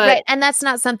 But right. And that's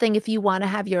not something, if you want to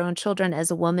have your own children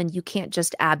as a woman, you can't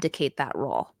just abdicate that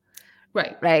role.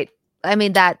 Right. Right. I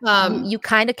mean, that you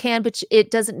kind of can, but it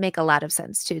doesn't make a lot of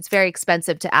sense too. It's very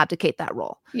expensive to abdicate that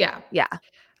role. Yeah. Yeah.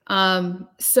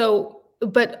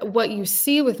 But what you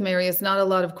see with Mary is not a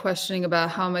lot of questioning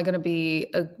about how am I going to be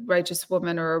a righteous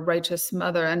woman or a righteous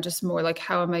mother, and just more like,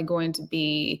 how am I going to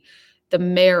be the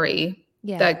Mary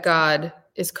that God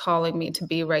is calling me to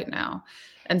be right now?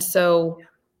 And so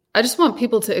I just want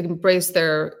people to embrace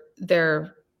their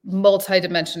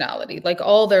multidimensionality, like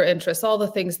all their interests, all the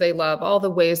things they love, all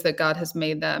the ways that God has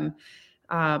made them.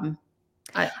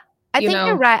 I think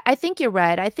you're right. I think you're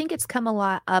right. I think it's come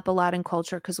up a lot in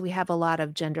culture because we have a lot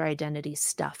of gender identity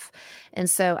stuff. And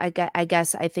so I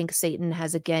guess I think Satan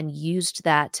has again used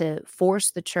that to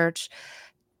force the church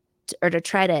or to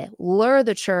try to lure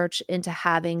the church into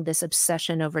having this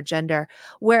obsession over gender,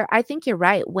 where I think you're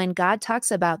right. When God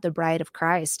talks about the bride of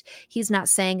Christ, he's not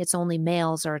saying it's only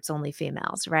males or it's only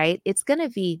females, right? It's going to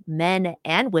be men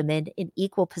and women in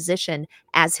equal position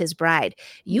as his bride.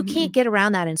 You can't get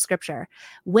around that in scripture.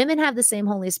 Women have the same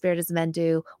Holy Spirit as men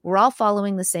do. We're all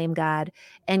following the same God,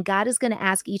 and God is going to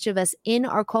ask each of us in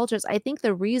our cultures. I think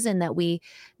the reason that we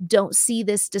don't see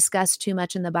this discussed too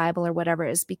much in the Bible or whatever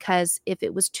is because if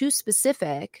it was too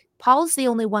specific, Paul's the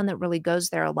only one that really goes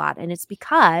there a lot. And it's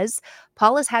because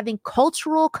Paul is having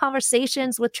cultural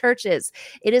conversations with churches.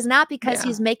 It is not because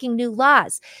he's making new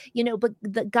laws,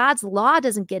 but God's law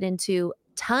doesn't get into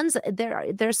tons.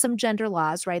 There's some gender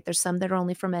laws, right? There's some that are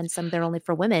only for men, some that are only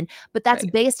for women, but that's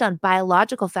based on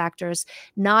biological factors,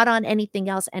 not on anything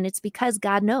else. And it's because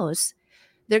God knows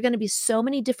there are going to be so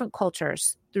many different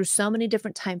cultures through so many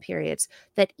different time periods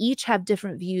that each have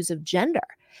different views of gender.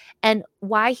 And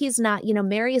why he's not,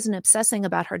 Mary isn't obsessing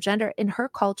about her gender. In her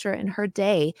culture, in her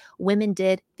day, women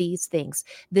did these things.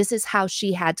 This is how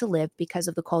she had to live because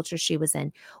of the culture she was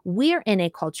in. We're in a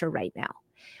culture right now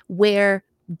where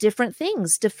different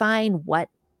things define what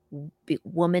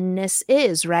womanness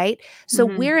is, right? So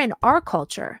we're in our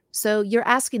culture. So you're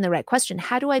asking the right question.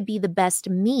 How do I be the best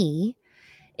me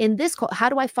in this? How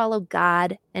do I follow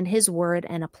God and his word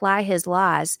and apply his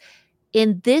laws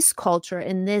in this culture,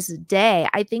 in this day?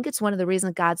 I think it's one of the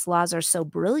reasons God's laws are so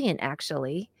brilliant,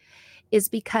 actually, is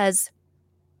because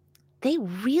they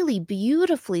really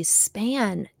beautifully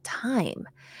span time,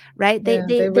 right? They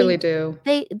really do.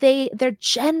 They're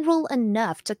general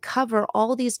enough to cover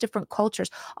all these different cultures,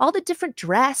 all the different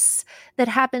dress that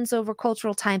happens over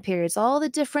cultural time periods, all the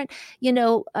different,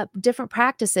 different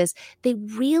practices. They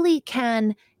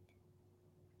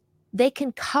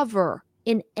can cover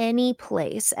in any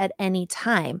place at any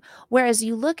time. Whereas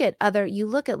you look at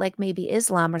like maybe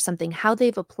Islam or something, how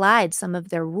they've applied some of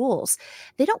their rules,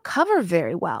 they don't cover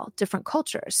very well different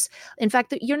cultures. In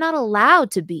fact, you're not allowed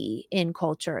to be in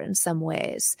culture in some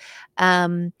ways,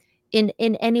 in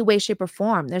any way, shape, or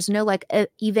form. There's no like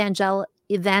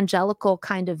evangelical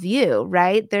kind of view,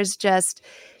 right? There's just,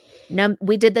 no,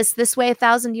 we did this way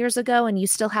 1,000 years ago, and you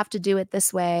still have to do it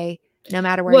this way no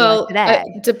matter where you are today.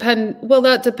 That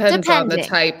depends on the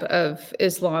type of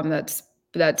Islam that's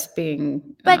being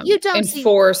you don't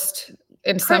enforced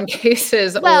in some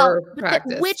cases or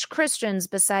practiced. Which Christians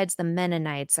besides the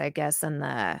Mennonites, I guess, and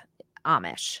the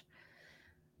Amish,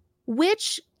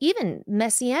 which even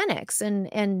Messianics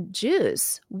and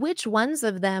Jews, which ones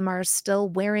of them are still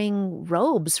wearing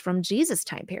robes from Jesus'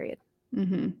 time period?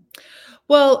 Hmm.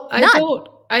 Well, None.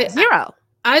 I Zero.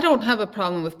 I don't have a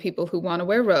problem with people who want to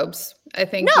wear robes. I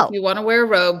think if No. you want to wear a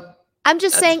robe, I'm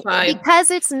just that's saying fine.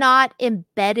 because it's not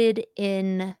embedded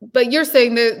in. But you're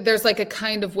saying that there's like a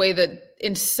kind of way that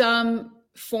in some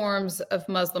forms of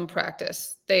Muslim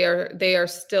practice, they are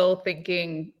still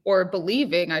thinking or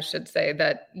believing, I should say,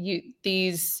 that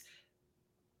these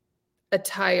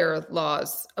attire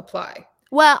laws apply.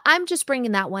 Well, I'm just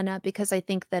bringing that one up because I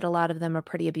think that a lot of them are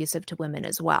pretty abusive to women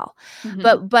as well. Hmm.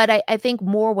 But I think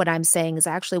more what I'm saying is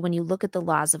actually when you look at the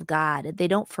laws of God, they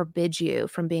don't forbid you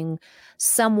from being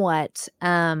somewhat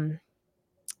No,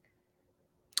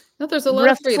 there's a lot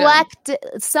of freedom.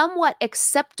 somewhat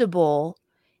acceptable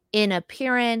in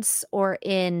appearance or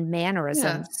in Yeah,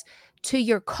 mannerisms to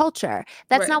your culture.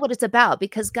 That's right. not what it's about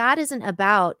because God isn't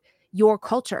about your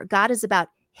culture. God is about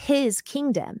his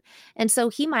kingdom. And so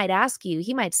he might ask you,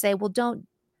 he might say, "Well, don't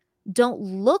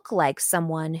look like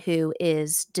someone who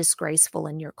is disgraceful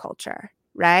in your culture."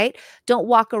 Right? Don't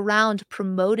walk around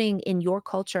promoting in your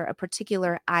culture a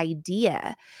particular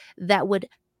idea that would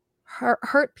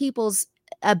hurt people's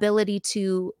ability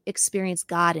to experience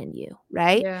God in you,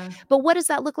 right? Yeah, But what does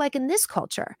that look like in this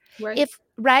culture?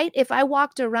 right. If I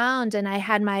walked around and I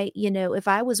had my, if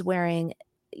I was wearing,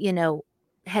 you know,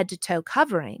 head to toe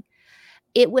covering,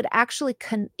 it would actually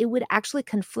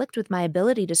conflict with my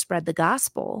ability to spread the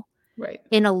gospel Right.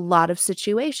 in a lot of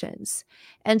situations.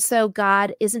 And so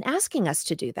God isn't asking us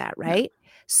to do that, No. right?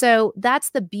 So that's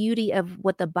the beauty of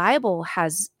what the Bible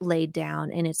has laid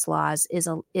down in its laws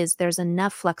is there's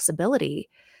enough flexibility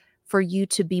for you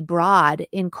to be broad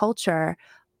in culture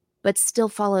but still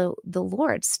follow the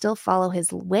Lord, still follow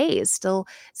his ways,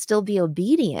 still be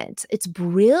obedient. It's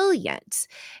brilliant.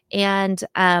 And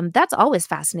that's always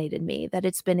fascinated me that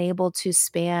it's been able to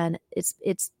span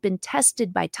it's been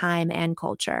tested by time and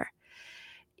culture.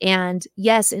 And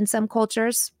yes, in some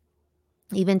cultures,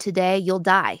 even today, you'll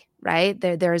die, right?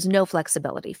 There is no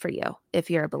flexibility for you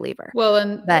if you're a believer. Well,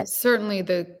 and But certainly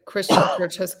the Christian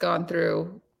church has gone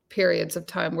through periods of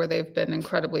time where they've been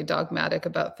incredibly dogmatic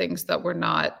about things that were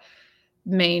not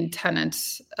main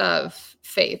tenets of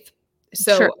faith.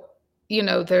 sure. So,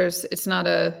 it's not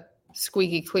a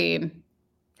squeaky clean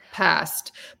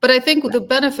past. But I think the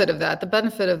benefit of that, the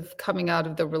benefit of coming out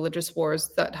of the religious wars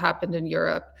that happened in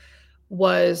Europe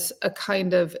was a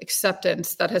kind of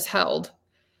acceptance that has held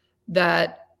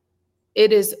that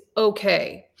it is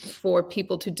okay for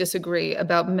people to disagree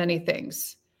about many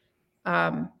things,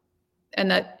 and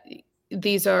that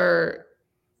these are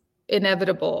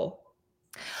inevitable.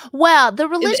 Well, the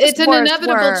religious It's an wars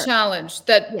inevitable were, challenge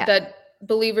yeah. that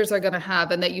believers are going to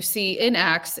have, and that you see in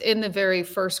Acts in the very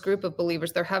first group of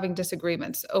believers. They're having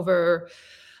disagreements over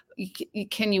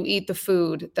can you eat the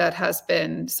food that has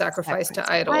been sacrificed Sacrifice to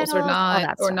to idols or idols, all not,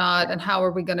 that stuff. Yeah. and how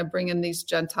are we going to bring in these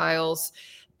Gentiles,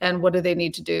 and what do they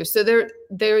need to do? So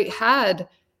they had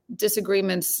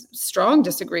disagreements, strong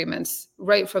disagreements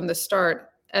right from the start,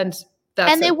 and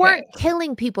that's And they okay. weren't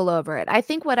killing people over it. I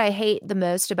think what I hate the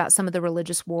most about some of the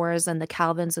religious wars and the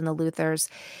Calvins and the Luthers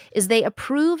is they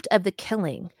approved of the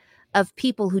killing of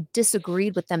people who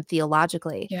disagreed with them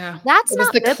theologically. Yeah, That's it was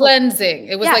not the biblical. cleansing.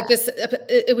 It was Yeah, like this.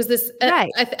 It was this,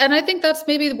 right. and I think that's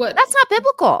maybe That's not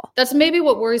biblical.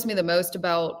 what worries me the most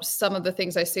about some of the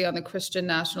things I see on the Christian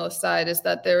nationalist side is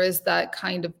that there is that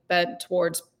kind of bent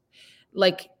towards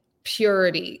like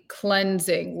purity,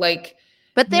 cleansing, like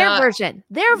But not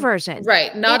their version,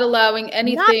 right, not it allowing not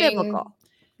anything biblical.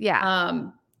 Yeah.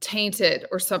 tainted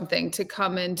or something to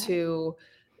come into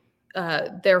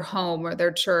their home or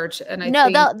their church. And I No,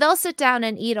 think they'll sit down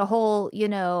and eat a whole,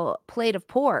 plate of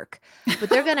pork, but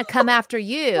they're gonna come after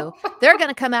you. They're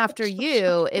gonna come after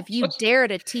you if you dare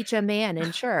to teach a man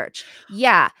in church.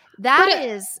 Yeah, But that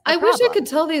is a I wish I problem. could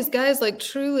tell these guys, like,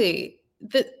 truly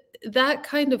that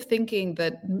kind of thinking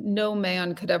that no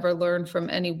man could ever learn from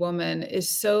any woman is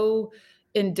so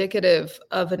indicative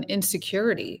of an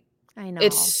insecurity. I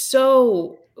It's know.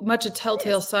 so much a It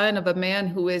telltale is. sign of a man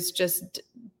who is just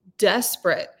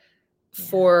desperate Yeah.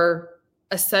 for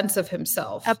a sense of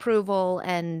himself. Approval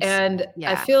and And I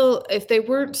yeah. feel if they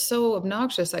weren't so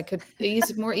obnoxious, I could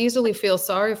more easily feel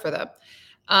sorry for them.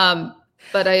 Um,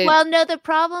 but Well, no, the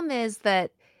problem is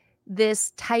that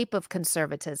this type of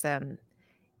conservatism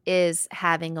is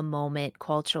having a moment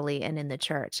culturally and in the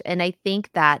church. And I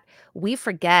think that we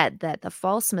forget that the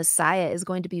false messiah is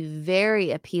going to be very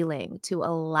appealing to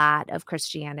a lot of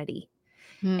Christianity.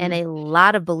 And Mm. a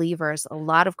lot of believers, a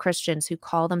lot of Christians who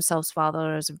call themselves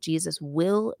followers of Jesus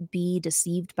will be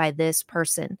deceived by this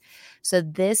person. So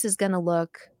this is going to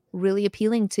look really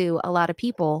appealing to a lot of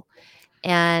people. I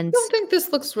And don't think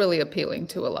this looks really appealing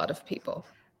to a lot of people.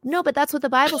 no, but that's what the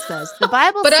Bible says. The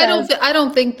Bible But says I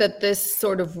don't think that this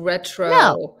sort of no.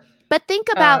 retro But think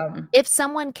about um if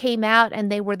someone came out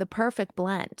and they were the perfect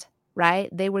blend, right?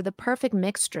 They were the perfect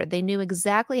mixture. They knew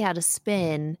exactly how to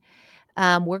spin.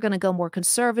 We're going to go more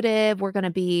conservative. We're going to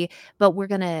be, but we're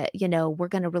going to, we're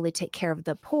going to really take care of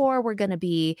the poor. We're going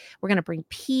to bring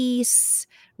peace,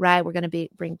 right? We're going to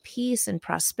bring peace and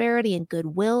prosperity and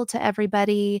goodwill to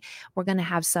everybody. We're going to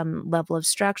have some level of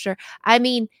structure. I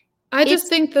mean, I just it's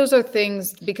think those are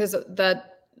things because that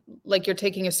like you're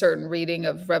taking a certain reading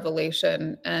of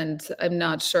Revelation, and I'm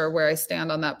not sure where I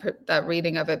stand on that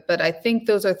reading of it, but I think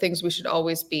those are things we should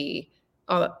always be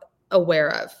uh, aware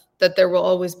of. That there will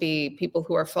always be people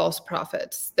who are false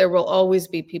prophets. There will always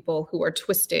be people who are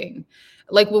twisting.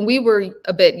 Like when we were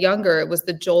a bit younger, it was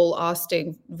the Joel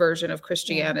Osteen version of yeah,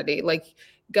 Christianity. Like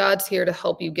God's here to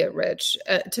help you get rich,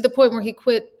 to the point where he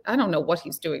quit. I don't know what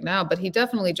he's doing now, but he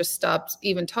definitely just stopped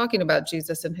even talking about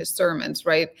Jesus in his sermons,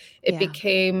 right? It yeah.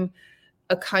 became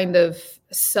a kind of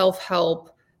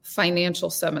self-help financial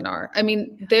seminar. I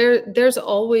mean, there's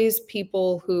always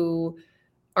people who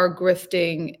are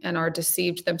grifting and are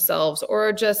deceived themselves or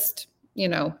are just,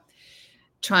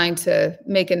 trying to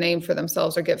make a name for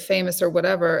themselves or get famous or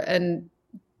whatever. And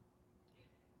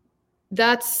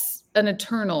that's an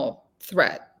eternal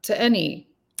threat to any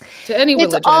It's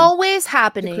religion, always to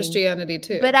happening. Christianity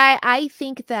But too. I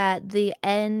think that the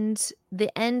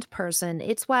end person,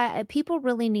 it's why people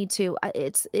really need to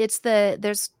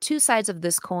there's two sides of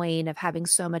this coin of having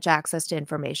so much access to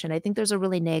information. I think there's a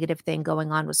really negative thing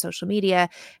going on with social media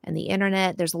and the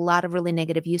internet. There's a lot of really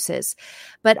negative uses.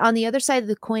 But on the other side of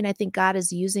the coin, I think God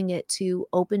is using it to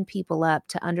open people up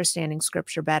to understanding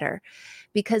scripture better,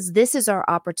 because this is our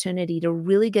opportunity to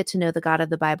really get to know the God of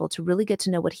the Bible, to really get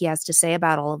to know what he has to say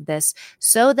about all of this,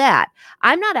 so that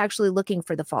I'm not actually looking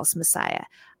for the false Messiah.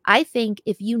 I think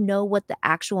if you know what the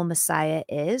actual Messiah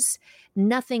is,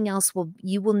 nothing else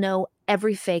you will know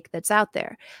every fake that's out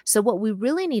there. So what we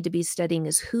really need to be studying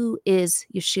is, who is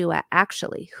Yeshua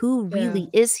actually? Who Yeah. really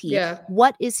is he? Yeah.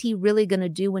 What is he really going to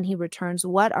do when he returns?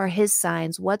 What are his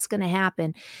signs? What's going to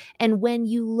happen? And when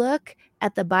you look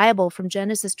at the Bible from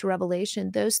Genesis to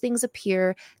Revelation, those things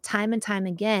appear time and time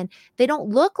again. They don't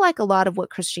look like a lot of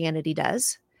what Christianity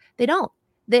does. They don't.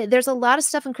 There's a lot of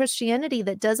stuff in Christianity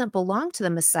that doesn't belong to the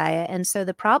Messiah. And so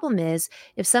the problem is,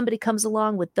 if somebody comes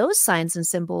along with those signs and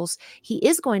symbols, he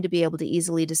is going to be able to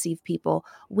easily deceive people.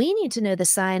 We need to know the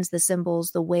signs, the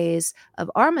symbols, the ways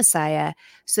of our Messiah,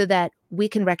 so that we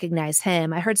can recognize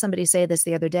him. I heard somebody say this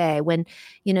the other day when,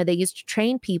 they used to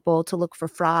train people to look for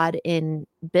fraud in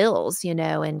bills,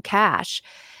 and cash.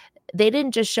 They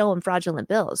didn't just show them fraudulent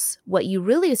bills. What you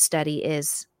really study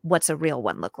is, what's a real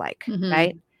one look like, right?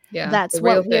 Mm-hmm. Yeah. The That's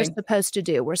real what we're thing. supposed to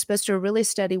do. We're supposed to really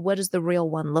study, what does the real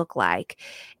one look like?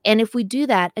 And if we do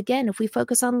that, again, if we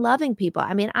focus on loving people,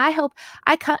 I mean, I hope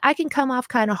I can come off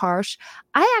kind of harsh.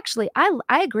 I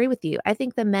agree with you. I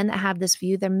think the men that have this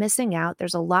view, they're missing out.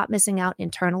 There's a lot missing out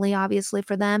internally, obviously,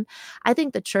 for them. I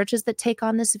think the churches that take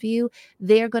on this view,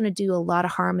 they're going to do a lot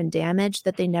of harm and damage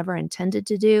that they never intended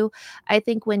to do. I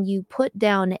think when you put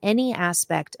down any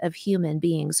aspect of human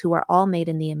beings who are all made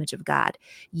in the image of God,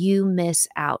 you miss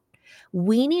out.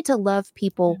 We need to love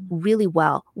people really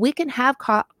well. We can have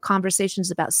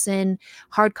conversations about sin,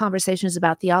 hard conversations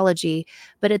about theology,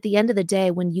 but at the end of the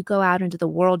day, when you go out into the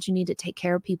world, you need to take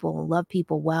care of people and love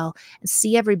people well and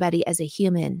see everybody as a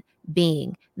human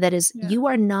being. That is, Yeah. you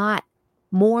are not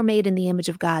more made in the image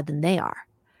of God than they are.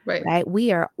 Right. Right?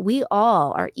 We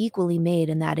all are equally made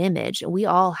in that image. We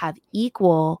all have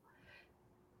equal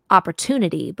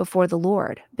opportunity before the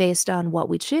Lord based on what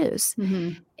we choose.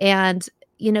 Mm-hmm. And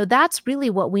that's really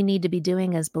what we need to be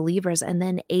doing as believers, and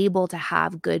then able to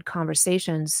have good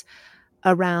conversations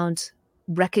around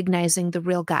recognizing the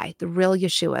real guy, the real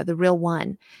Yeshua, the real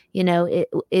one.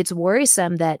 It's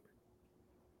worrisome that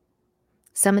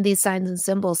some of these signs and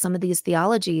symbols, some of these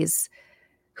theologies,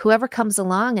 whoever comes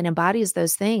along and embodies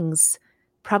those things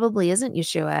probably isn't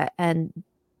Yeshua, and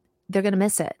they're going to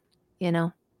miss it,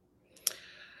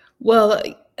 Well,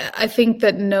 I think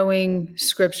that knowing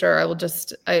scripture,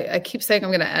 I keep saying I'm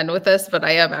going to end with this, but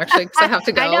I am actually, because I have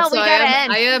to I go. know, So we got to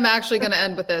end. I am actually going to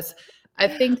end with this. I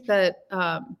think that,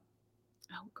 oh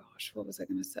gosh, what was I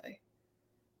going to say?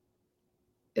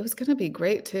 It was going to be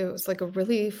great too. It was like a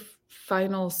really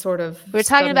final sort of We're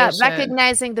talking about summation.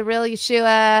 recognizing the real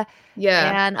Yeshua.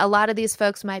 Yeah. And a lot of these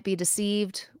folks might be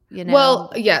deceived. you know?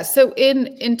 Well, yeah. So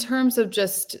in terms of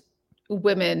just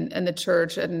women and the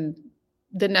church and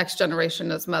the next generation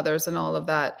as mothers and all of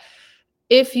that,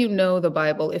 if you know the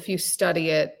Bible, if you study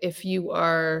it, if you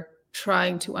are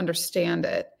trying to understand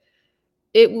it,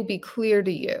 it will be clear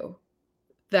to you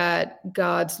that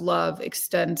God's love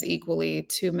extends equally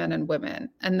to men and women,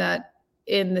 and that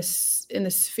in the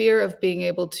sphere of being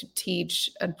able to teach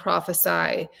and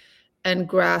prophesy and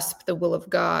grasp the will of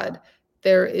God,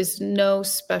 there is no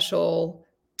special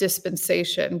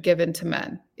dispensation given to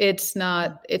men. It's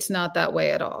not that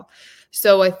way at all.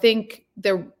 So I think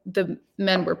the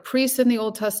men were priests in the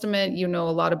Old Testament. You know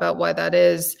a lot about why that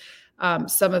is.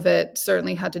 Some of it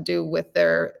certainly had to do with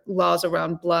their laws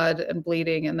around blood and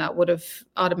bleeding, and that would have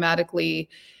automatically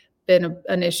been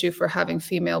an issue for having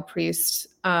female priests.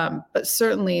 But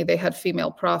certainly they had female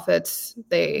prophets.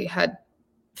 They had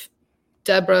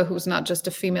Deborah, who was not just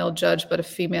a female judge, but a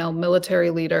female military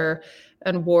leader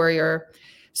and warrior.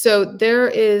 So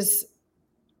there's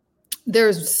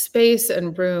space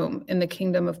and room in the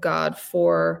kingdom of God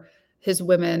for his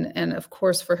women, and of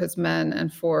course for his men,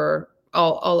 and for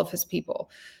all of his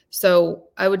people. So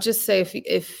I would just say,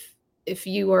 if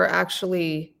you are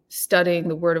actually studying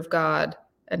the word of God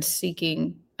and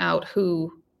seeking out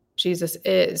who Jesus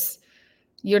is,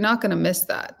 you're not going to miss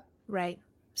that. Right.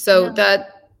 So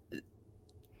that,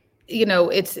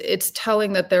 it's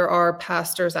telling that there are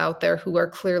pastors out there who are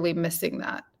clearly missing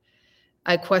that.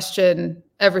 I question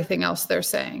everything else they're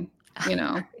saying,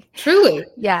 truly.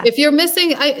 Yeah. If you're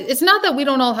missing, it's not that we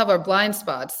don't all have our blind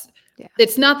spots. Yeah.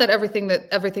 It's not that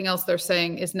everything else they're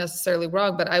saying is necessarily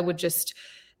wrong, but I would just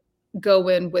go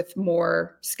in with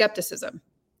more skepticism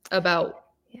about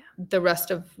the rest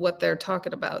of what they're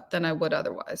talking about than I would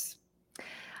otherwise.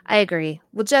 I agree.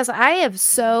 Well, Jess, I have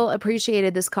so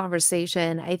appreciated this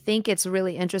conversation. I think it's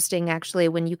really interesting, actually,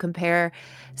 when you compare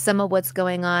some of what's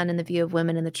going on in the view of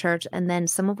women in the church and then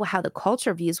some of how the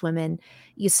culture views women.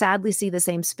 You sadly see the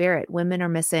same spirit. Women are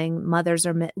missing. Mothers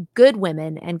are good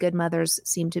women and good mothers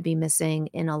seem to be missing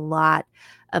in a lot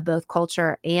of both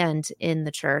culture and in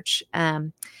the church.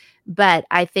 But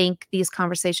I think these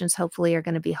conversations hopefully are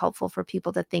going to be helpful for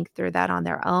people to think through that on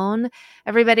their own.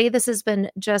 Everybody, this has been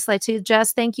Just Like Two.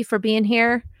 Jess, thank you for being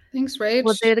here. Thanks, Rach.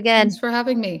 We'll do it again. Thanks for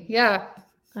having me. Yeah.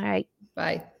 All right.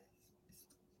 Bye.